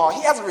of the law.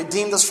 He hasn't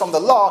redeemed us from the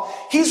law.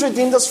 He's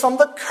redeemed us from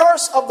the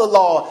curse of the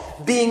law,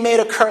 being made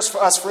a curse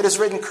for us. For it is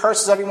written,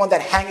 curses everyone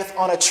that hangeth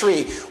on a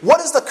tree.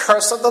 What is the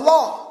curse of the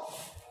law?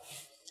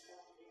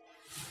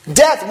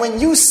 Death.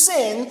 When you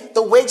sin,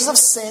 the wages of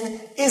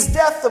sin is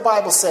death, the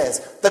Bible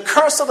says. The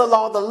curse of the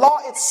law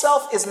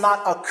itself is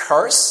not a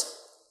curse.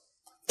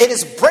 It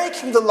is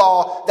breaking the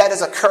law that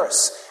is a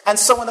curse. And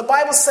so when the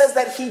Bible says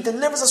that he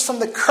delivers us from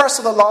the curse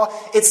of the law,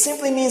 it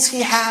simply means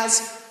he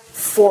has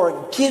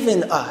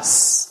forgiven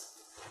us.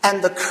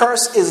 And the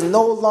curse is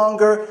no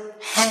longer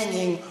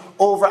hanging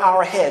over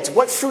our heads.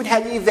 What fruit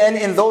had ye then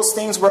in those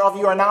things whereof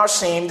you are now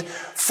ashamed?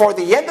 For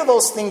the end of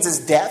those things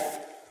is death.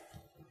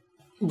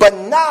 But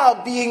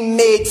now being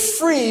made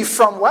free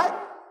from what?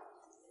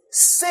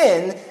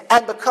 Sin,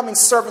 and becoming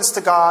servants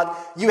to God,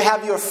 you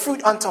have your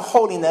fruit unto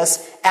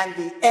holiness, and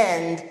the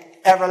end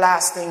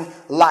everlasting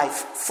life.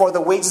 For the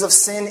wages of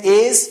sin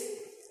is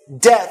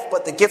death,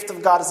 but the gift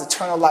of God is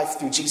eternal life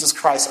through Jesus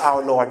Christ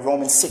our Lord.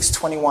 Romans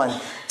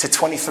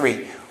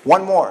 6:21-23.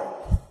 One more.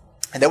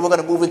 And then we're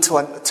going to move into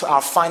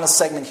our final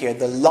segment here.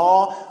 The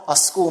law, a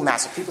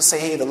schoolmaster. People say,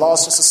 hey, the law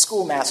is just a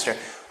schoolmaster.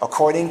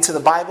 According to the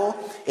Bible,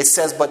 it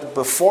says, but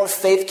before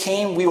faith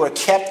came, we were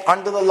kept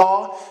under the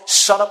law,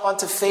 shut up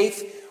unto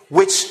faith,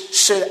 which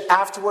should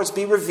afterwards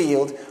be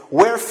revealed.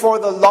 Wherefore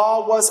the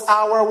law was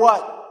our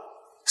what?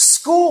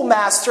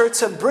 Schoolmaster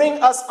to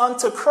bring us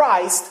unto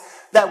Christ,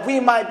 that we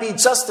might be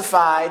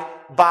justified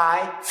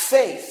by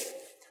faith.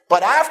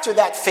 But after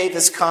that faith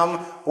has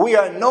come, we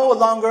are no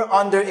longer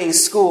under a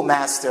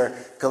schoolmaster.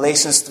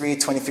 Galatians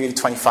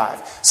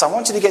 3:23-25. So I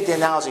want you to get the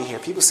analogy here.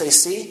 People say,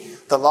 see,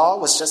 the law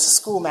was just a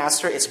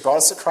schoolmaster. It's brought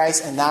us to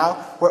Christ, and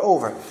now we're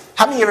over.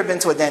 How many of you ever been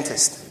to a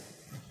dentist?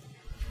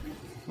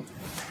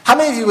 How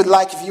many of you would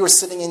like if you were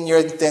sitting in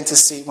your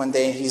dentist seat one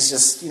day and he's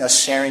just,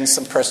 sharing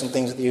some personal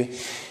things with you,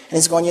 and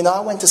he's going,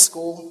 I went to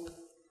school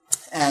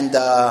and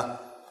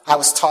I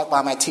was taught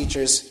by my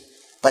teachers,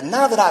 but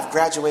now that I've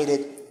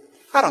graduated,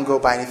 I don't go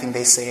by anything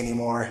they say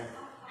anymore.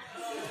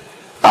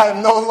 I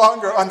am no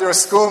longer under a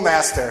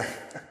schoolmaster.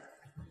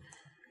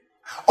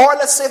 Or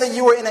let's say that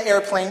you were in an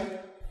airplane,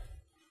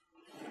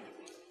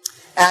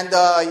 and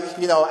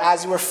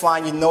as you were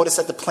flying, you noticed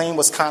that the plane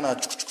was kind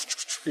of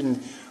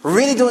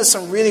really doing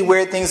some really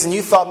weird things, and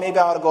you thought maybe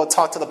I ought to go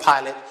talk to the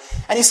pilot.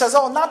 And he says,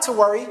 oh, not to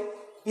worry.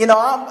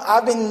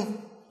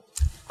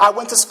 I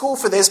went to school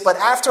for this, but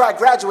after I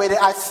graduated,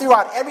 I threw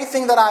out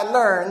everything that I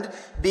learned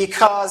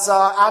because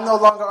I'm no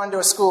longer under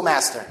a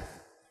schoolmaster.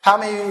 How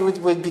many of you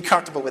would be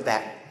comfortable with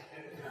that?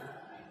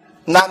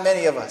 Not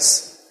many of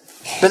us.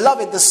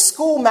 Beloved, the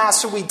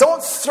schoolmaster, we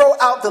don't throw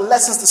out the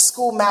lessons the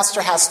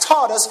schoolmaster has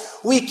taught us.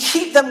 We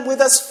keep them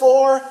with us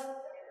for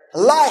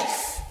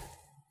life.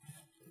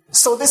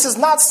 So this is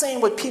not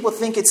saying what people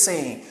think it's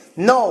saying.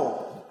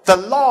 No, the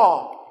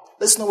law.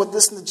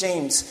 Listen to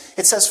James.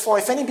 It says, for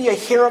if any be a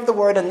hearer of the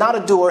word and not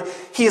a doer,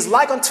 he is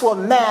like unto a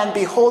man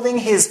beholding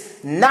his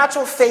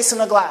natural face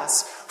in a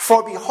glass.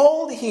 For he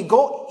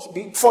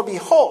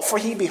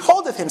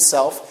beholdeth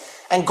himself,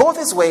 and goeth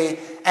his way,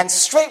 and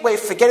straightway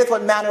forgetteth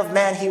what manner of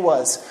man he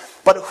was.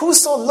 But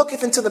whoso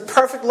looketh into the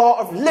perfect law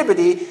of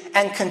liberty,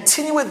 and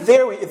continueth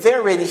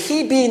therein,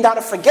 he being not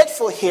a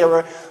forgetful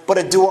hearer, but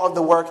a doer of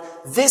the work,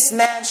 this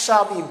man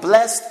shall be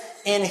blessed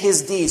in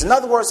his deeds. In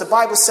other words, the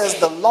Bible says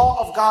the law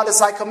of God is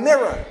like a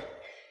mirror.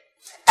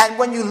 And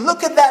when you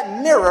look at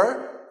that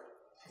mirror,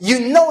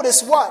 you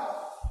notice what?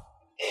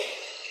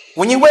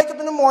 When you wake up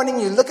in the morning,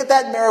 you look at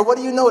that mirror, what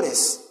do you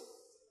notice?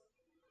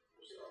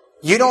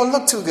 You don't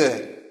look too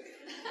good.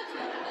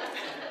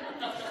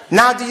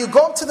 Now, do you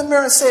go up to the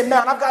mirror and say,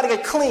 man, I've got to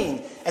get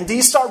clean? And do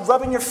you start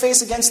rubbing your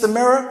face against the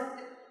mirror?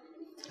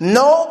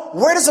 No.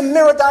 Where does the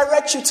mirror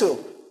direct you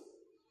to?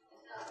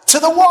 To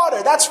the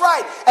water, that's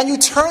right. And you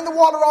turn the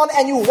water on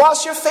and you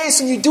wash your face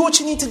and you do what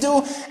you need to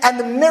do. And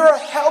the mirror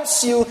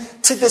helps you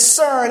to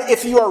discern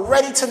if you are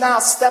ready to now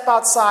step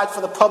outside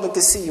for the public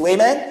to see you.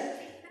 Amen?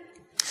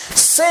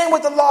 Same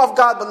with the law of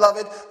God,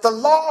 beloved. The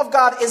law of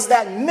God is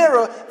that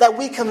mirror that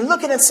we can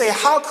look at and say,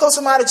 how close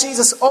am I to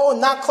Jesus? Oh,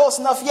 not close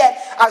enough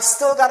yet. I've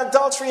still got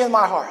adultery in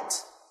my heart.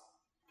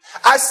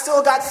 I've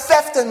still got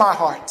theft in my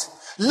heart.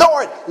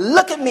 Lord,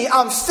 look at me.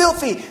 I'm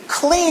filthy.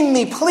 Clean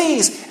me,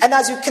 please. And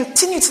as you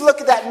continue to look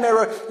at that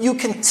mirror, you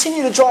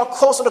continue to draw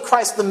closer to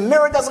Christ. The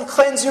mirror doesn't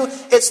cleanse you.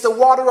 It's the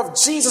water of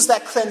Jesus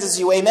that cleanses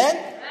you. Amen?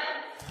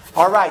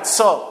 All right,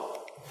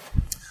 so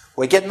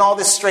we're getting all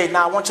this straight.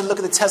 Now, I want you to look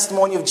at the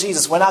testimony of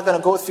Jesus. We're not going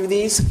to go through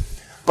these,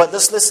 but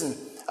let's listen.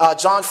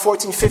 John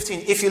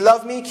 14:15. If you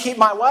love me, keep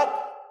my what?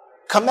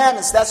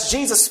 Commandments. That's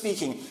Jesus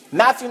speaking.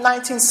 Matthew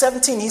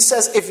 19:17. He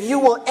says, if you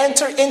will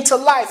enter into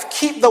life,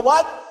 keep the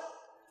what?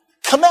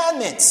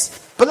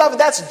 Commandments. Beloved,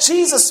 that's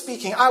Jesus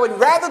speaking. I would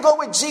rather go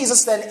with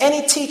Jesus than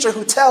any teacher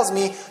who tells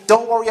me,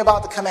 don't worry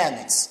about the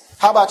commandments.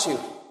 How about you?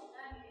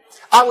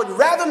 I would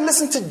rather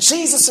listen to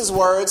Jesus'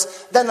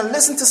 words than to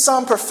listen to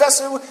some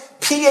professor,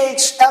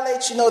 PH,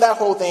 LH, you know, that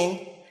whole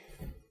thing,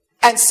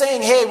 and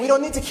saying, hey, we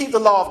don't need to keep the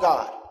law of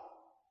God.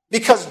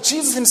 Because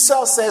Jesus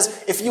himself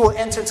says, if you will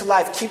enter into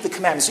life, keep the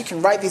commandments. You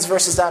can write these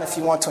verses down if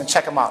you want to and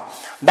check them out.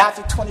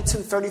 Matthew 22,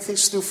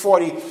 36 through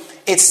 40,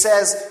 it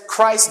says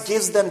Christ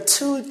gives them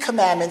 2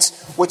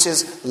 commandments, which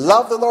is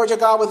love the Lord your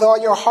God with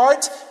all your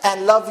heart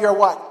and love your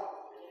what?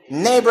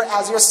 Neighbor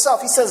as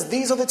yourself. He says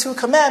these are the 2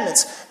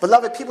 commandments.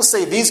 Beloved, people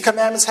say these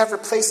commandments have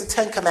replaced the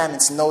 10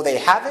 commandments. No, they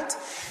haven't.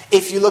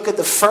 If you look at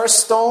the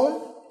first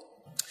stone,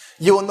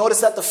 you will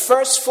notice that the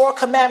first 4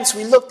 commandments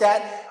we looked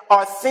at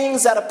are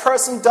things that a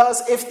person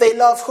does if they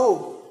love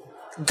who?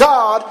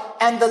 God.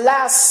 And the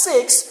last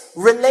 6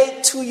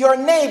 relate to your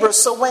neighbor.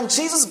 So when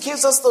Jesus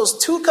gives us those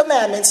 2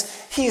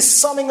 commandments, he is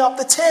summing up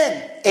the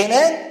 10.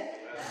 Amen?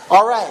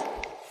 All right.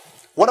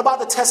 What about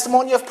the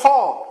testimony of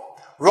Paul?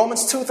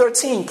 Romans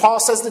 2:13,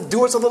 Paul says the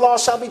doers of the law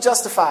shall be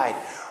justified.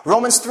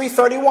 Romans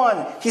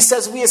 3:31, he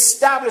says we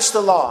establish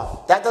the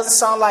law. That doesn't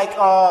sound like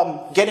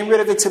getting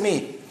rid of it to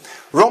me.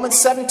 Romans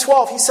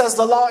 7:12, he says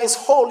the law is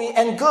holy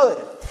and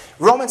good.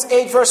 Romans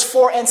 8 verse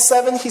 4 and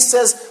 7, he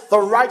says the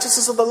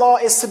righteousness of the law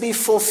is to be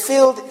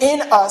fulfilled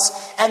in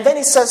us. And then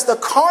he says the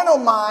carnal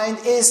mind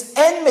is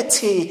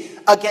enmity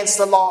against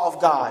the law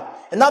of God.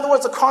 In other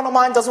words, the carnal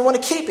mind doesn't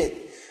want to keep it.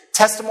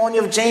 Testimony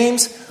of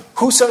James,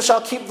 whoso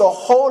shall keep the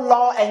whole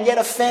law and yet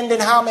offend in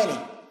how many?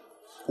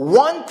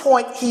 1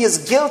 point, he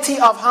is guilty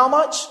of how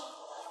much?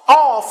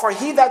 All. For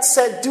he that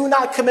said, do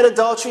not commit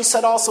adultery,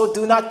 said also,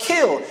 do not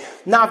kill.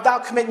 Now if thou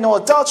commit no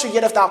adultery,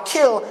 yet if thou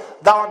kill,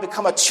 thou art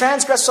become a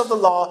transgressor of the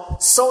law.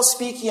 So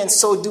speak ye and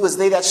so do as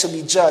they that should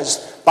be judged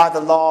by the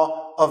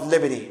law of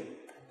liberty.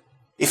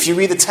 If you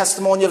read the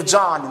testimony of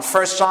John, in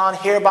 1 John,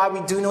 hereby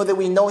we do know that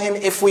we know him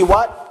if we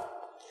what?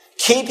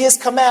 Keep his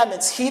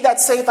commandments. He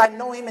that saith, I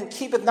know him, and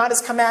keepeth not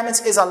his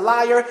commandments is a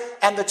liar,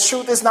 and the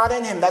truth is not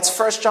in him. That's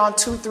 1 John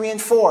 2, 3,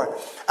 and 4.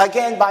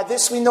 Again, by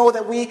this we know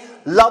that we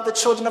love the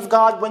children of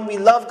God when we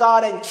love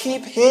God and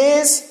keep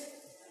his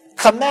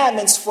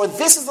commandments. For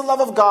this is the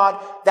love of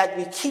God, that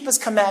we keep his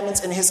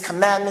commandments, and his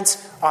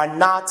commandments are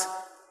not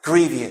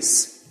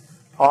grievous.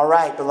 All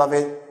right,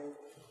 beloved.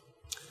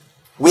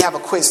 We have a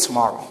quiz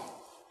tomorrow.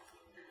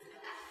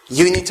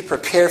 You need to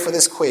prepare for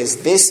this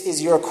quiz. This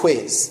is your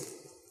quiz.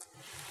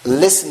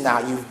 Listen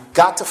now, you've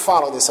got to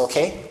follow this,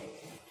 okay?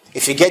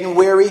 If you're getting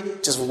weary,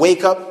 just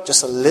wake up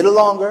just a little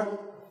longer.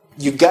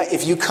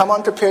 If you come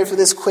unprepared for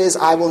this quiz,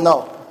 I will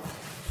know.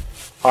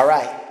 All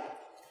right.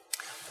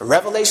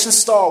 Revelation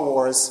Star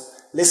Wars.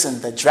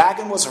 Listen, the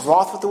dragon was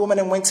wroth with the woman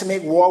and went to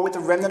make war with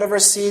the remnant of her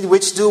seed,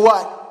 which do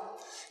what?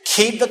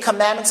 Keep the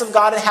commandments of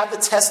God and have the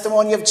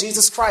testimony of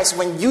Jesus Christ.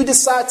 When you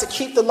decide to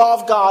keep the law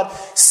of God,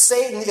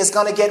 Satan is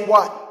going to get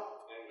what?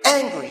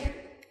 Angry.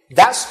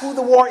 That's who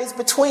the war is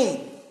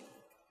between.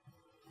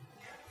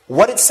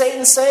 What did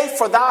Satan say?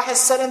 For thou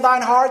hast said in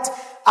thine heart,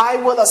 I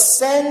will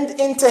ascend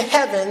into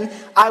heaven.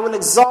 I will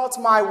exalt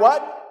my what?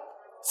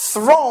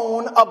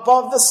 Throne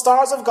above the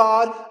stars of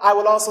God. I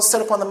will also sit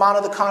upon the mount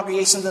of the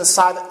congregation in the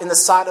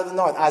side of the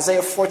north.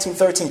 Isaiah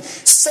 14:13.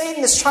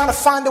 Satan is trying to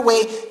find a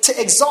way to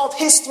exalt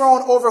his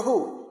throne over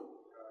who?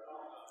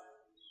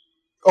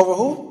 Over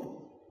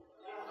who?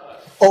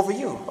 Over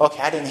you.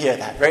 Okay, I didn't hear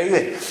that. Very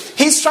good.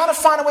 He's trying to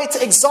find a way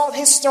to exalt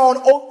his throne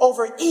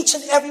over each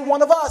and every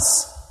one of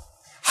us.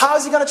 How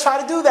is he going to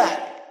try to do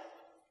that?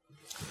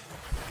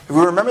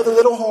 We remember the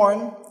little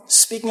horn,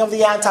 speaking of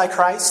the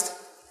Antichrist,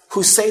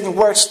 who Satan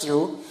works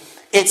through.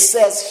 It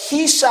says,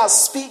 he shall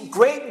speak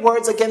great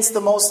words against the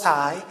Most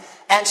High,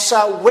 and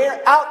shall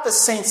wear out the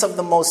saints of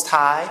the Most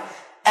High,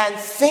 and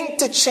think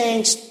to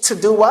change, to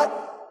do what?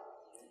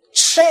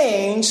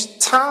 Change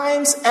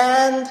times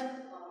and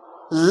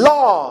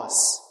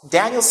laws.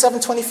 Daniel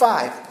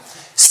 7:25.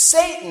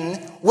 Satan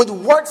would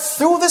work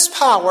through this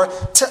power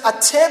to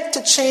attempt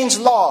to change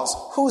laws.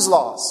 Whose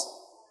laws?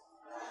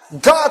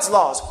 God's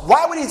laws.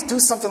 Why would he do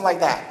something like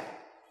that?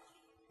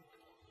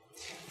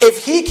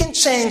 If he can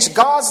change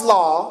God's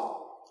law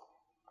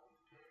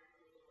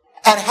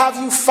and have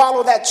you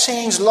follow that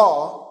changed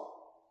law,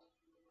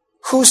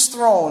 whose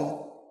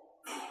throne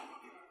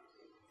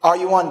are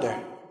you under?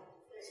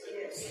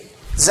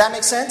 Does that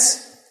make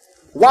sense?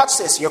 Watch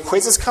this. Your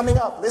quiz is coming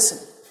up.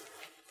 Listen.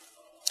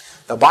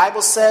 The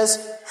Bible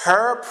says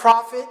her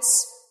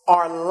prophets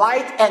are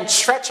light and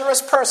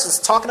treacherous persons,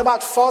 talking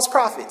about false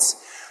prophets.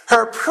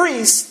 Her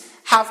priests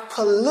have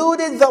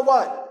polluted the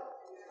what?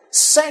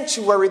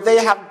 Sanctuary.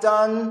 They have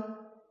done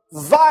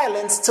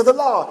violence to the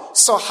law.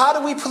 So how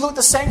do we pollute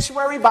the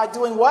sanctuary? By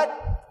doing what?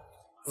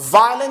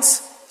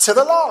 Violence to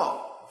the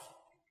law.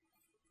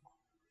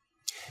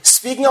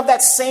 Speaking of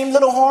that same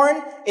little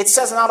horn, it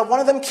says, and out of one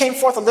of them came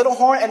forth a little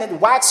horn, and it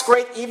waxed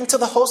great even to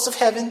the host of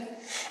heaven.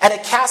 And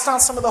it cast down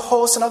some of the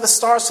hosts and other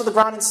stars to the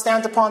ground and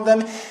stamped upon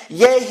them.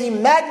 Yea, he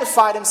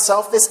magnified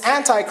himself, this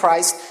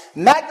Antichrist,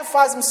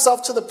 magnifies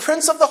himself to the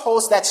prince of the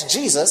host, that's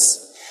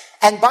Jesus,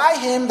 And by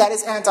him, that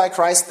is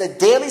Antichrist, the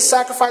daily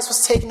sacrifice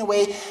was taken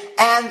away,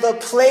 and the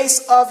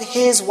place of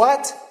his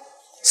what?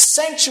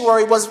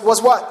 Sanctuary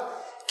was what?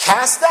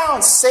 Cast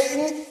down.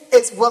 Satan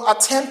will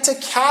attempt to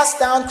cast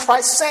down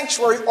Christ's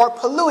sanctuary or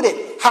pollute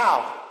it.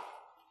 How?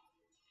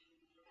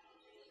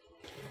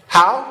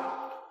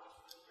 How?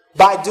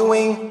 By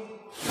doing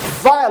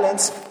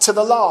violence to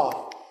the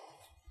law.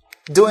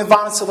 Doing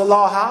violence to the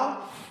law,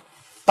 how?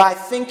 By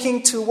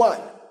thinking to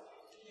what?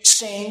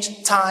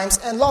 Change times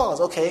and laws.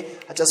 Okay,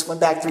 I just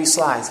went back 3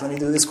 slides. Let me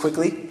do this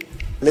quickly.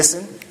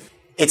 Listen.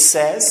 It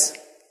says,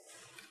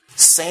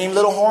 same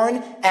little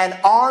horn, and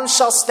arms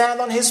shall stand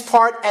on his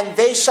part, and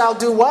they shall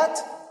do what?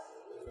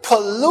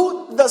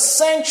 Pollute the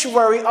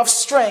sanctuary of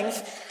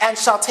strength, and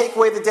shall take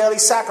away the daily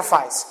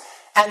sacrifice.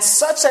 And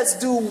such as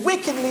do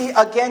wickedly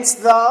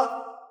against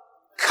the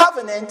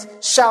covenant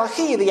shall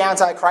he, the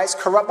Antichrist,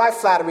 corrupt by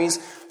flatteries,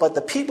 but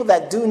the people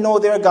that do know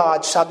their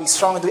God shall be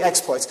strong and do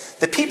exploits.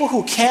 The people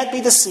who can't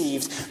be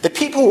deceived, the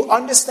people who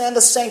understand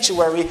the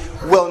sanctuary,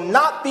 will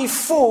not be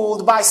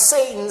fooled by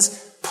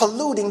Satan's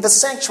polluting the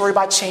sanctuary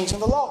by changing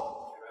the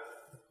law.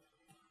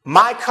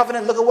 My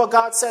covenant, look at what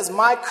God says,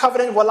 my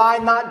covenant will I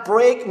not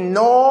break,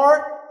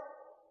 nor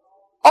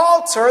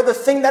alter the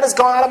thing that has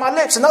gone out of my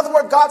lips. In other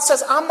words, God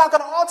says, I'm not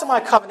going to alter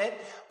my covenant,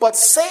 but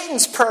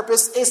Satan's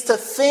purpose is to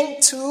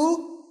think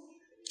to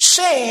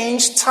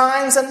change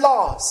times and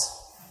laws.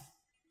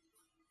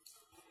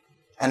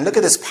 And look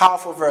at this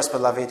powerful verse,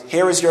 beloved.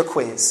 Here is your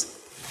quiz.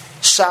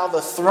 Shall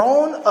the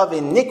throne of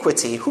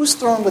iniquity, whose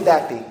throne would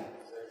that be?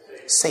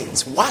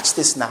 Satan's. Watch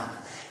this now.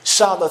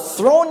 Shall the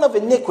throne of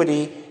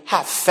iniquity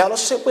have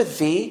fellowship with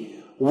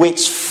thee, which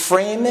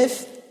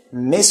frameth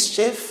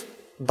mischief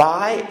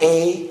by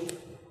a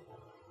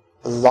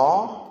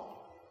law?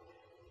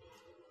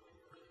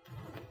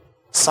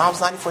 Psalms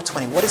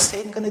 94:20. What is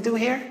Satan going to do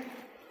here?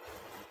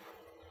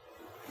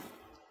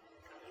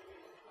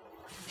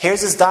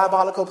 Here's his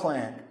diabolical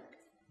plan.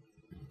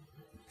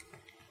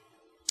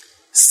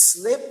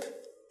 Slip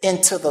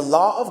into the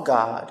law of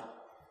God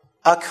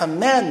a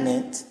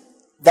commandment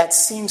that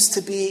seems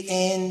to be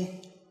in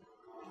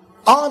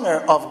honor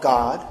of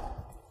God,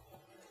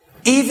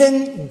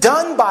 even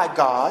done by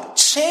God,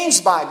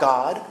 changed by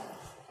God,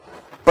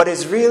 but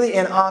is really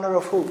in honor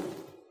of who?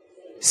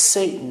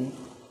 Satan,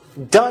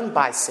 done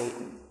by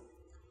Satan.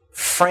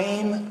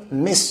 Frame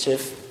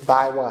mischief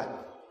by what?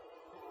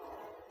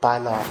 By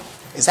law.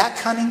 Is that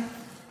cunning?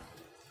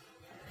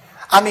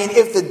 I mean,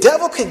 if the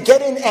devil could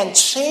get in and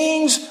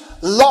change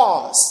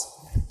laws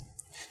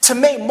to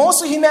make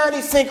most of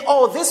humanity think,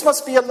 oh, this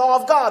must be a law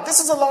of God. This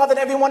is a law that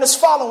everyone is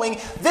following.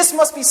 This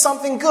must be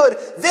something good.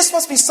 This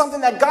must be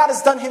something that God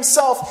has done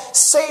himself.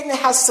 Satan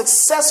has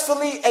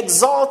successfully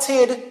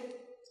exalted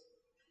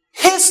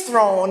his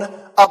throne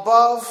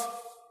above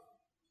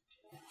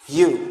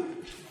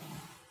you.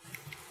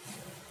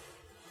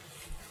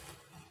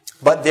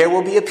 But there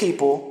will be a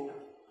people.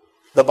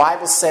 The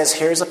Bible says,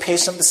 here is a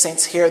patient of the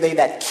saints, here are they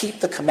that keep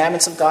the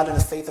commandments of God in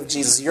the faith of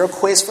Jesus. Your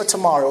quiz for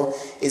tomorrow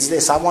is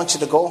this. I want you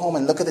to go home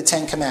and look at the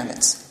 10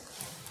 commandments.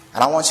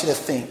 And I want you to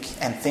think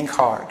and think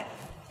hard.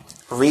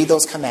 Read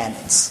those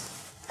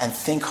commandments and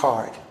think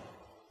hard.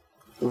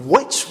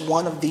 Which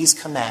one of these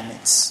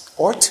commandments,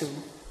 or two,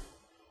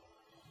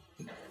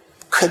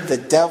 could the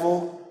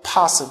devil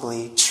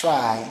possibly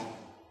try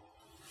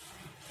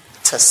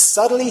to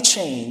subtly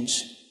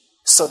change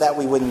so that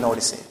we wouldn't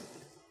notice it?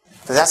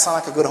 Does that sound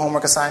like a good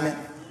homework assignment?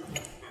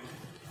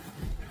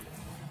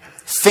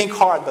 Think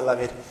hard,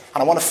 beloved.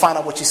 And I want to find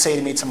out what you say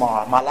to me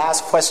tomorrow. My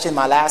last question,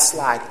 my last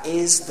slide.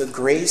 Is the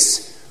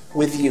grace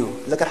with you?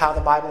 Look at how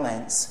the Bible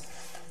ends.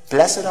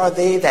 Blessed are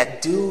they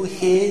that do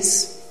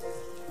his,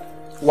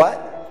 what?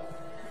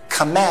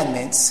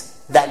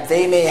 Commandments, that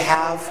they may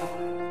have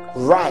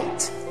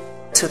right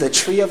to the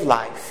tree of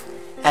life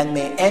and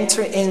may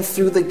enter in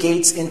through the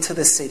gates into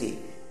the city.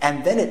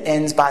 And then it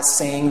ends by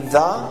saying,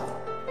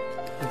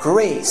 the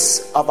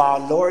grace of our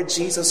Lord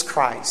Jesus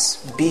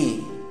Christ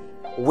be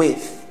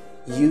with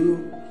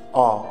you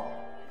all.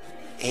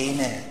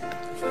 Amen.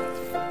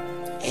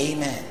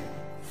 Amen.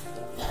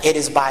 It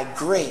is by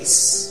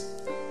grace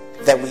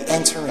that we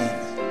enter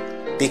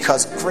in,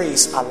 because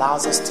grace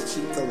allows us to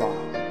keep the law.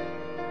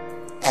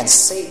 And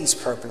Satan's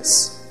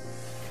purpose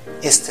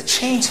is to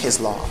change his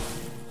law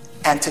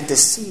and to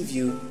deceive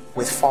you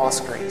with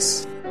false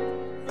grace.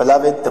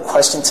 Beloved, the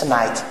question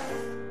tonight,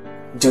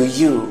 do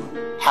you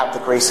have the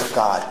grace of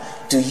God?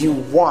 Do you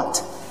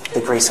want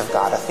the grace of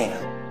God, Athena?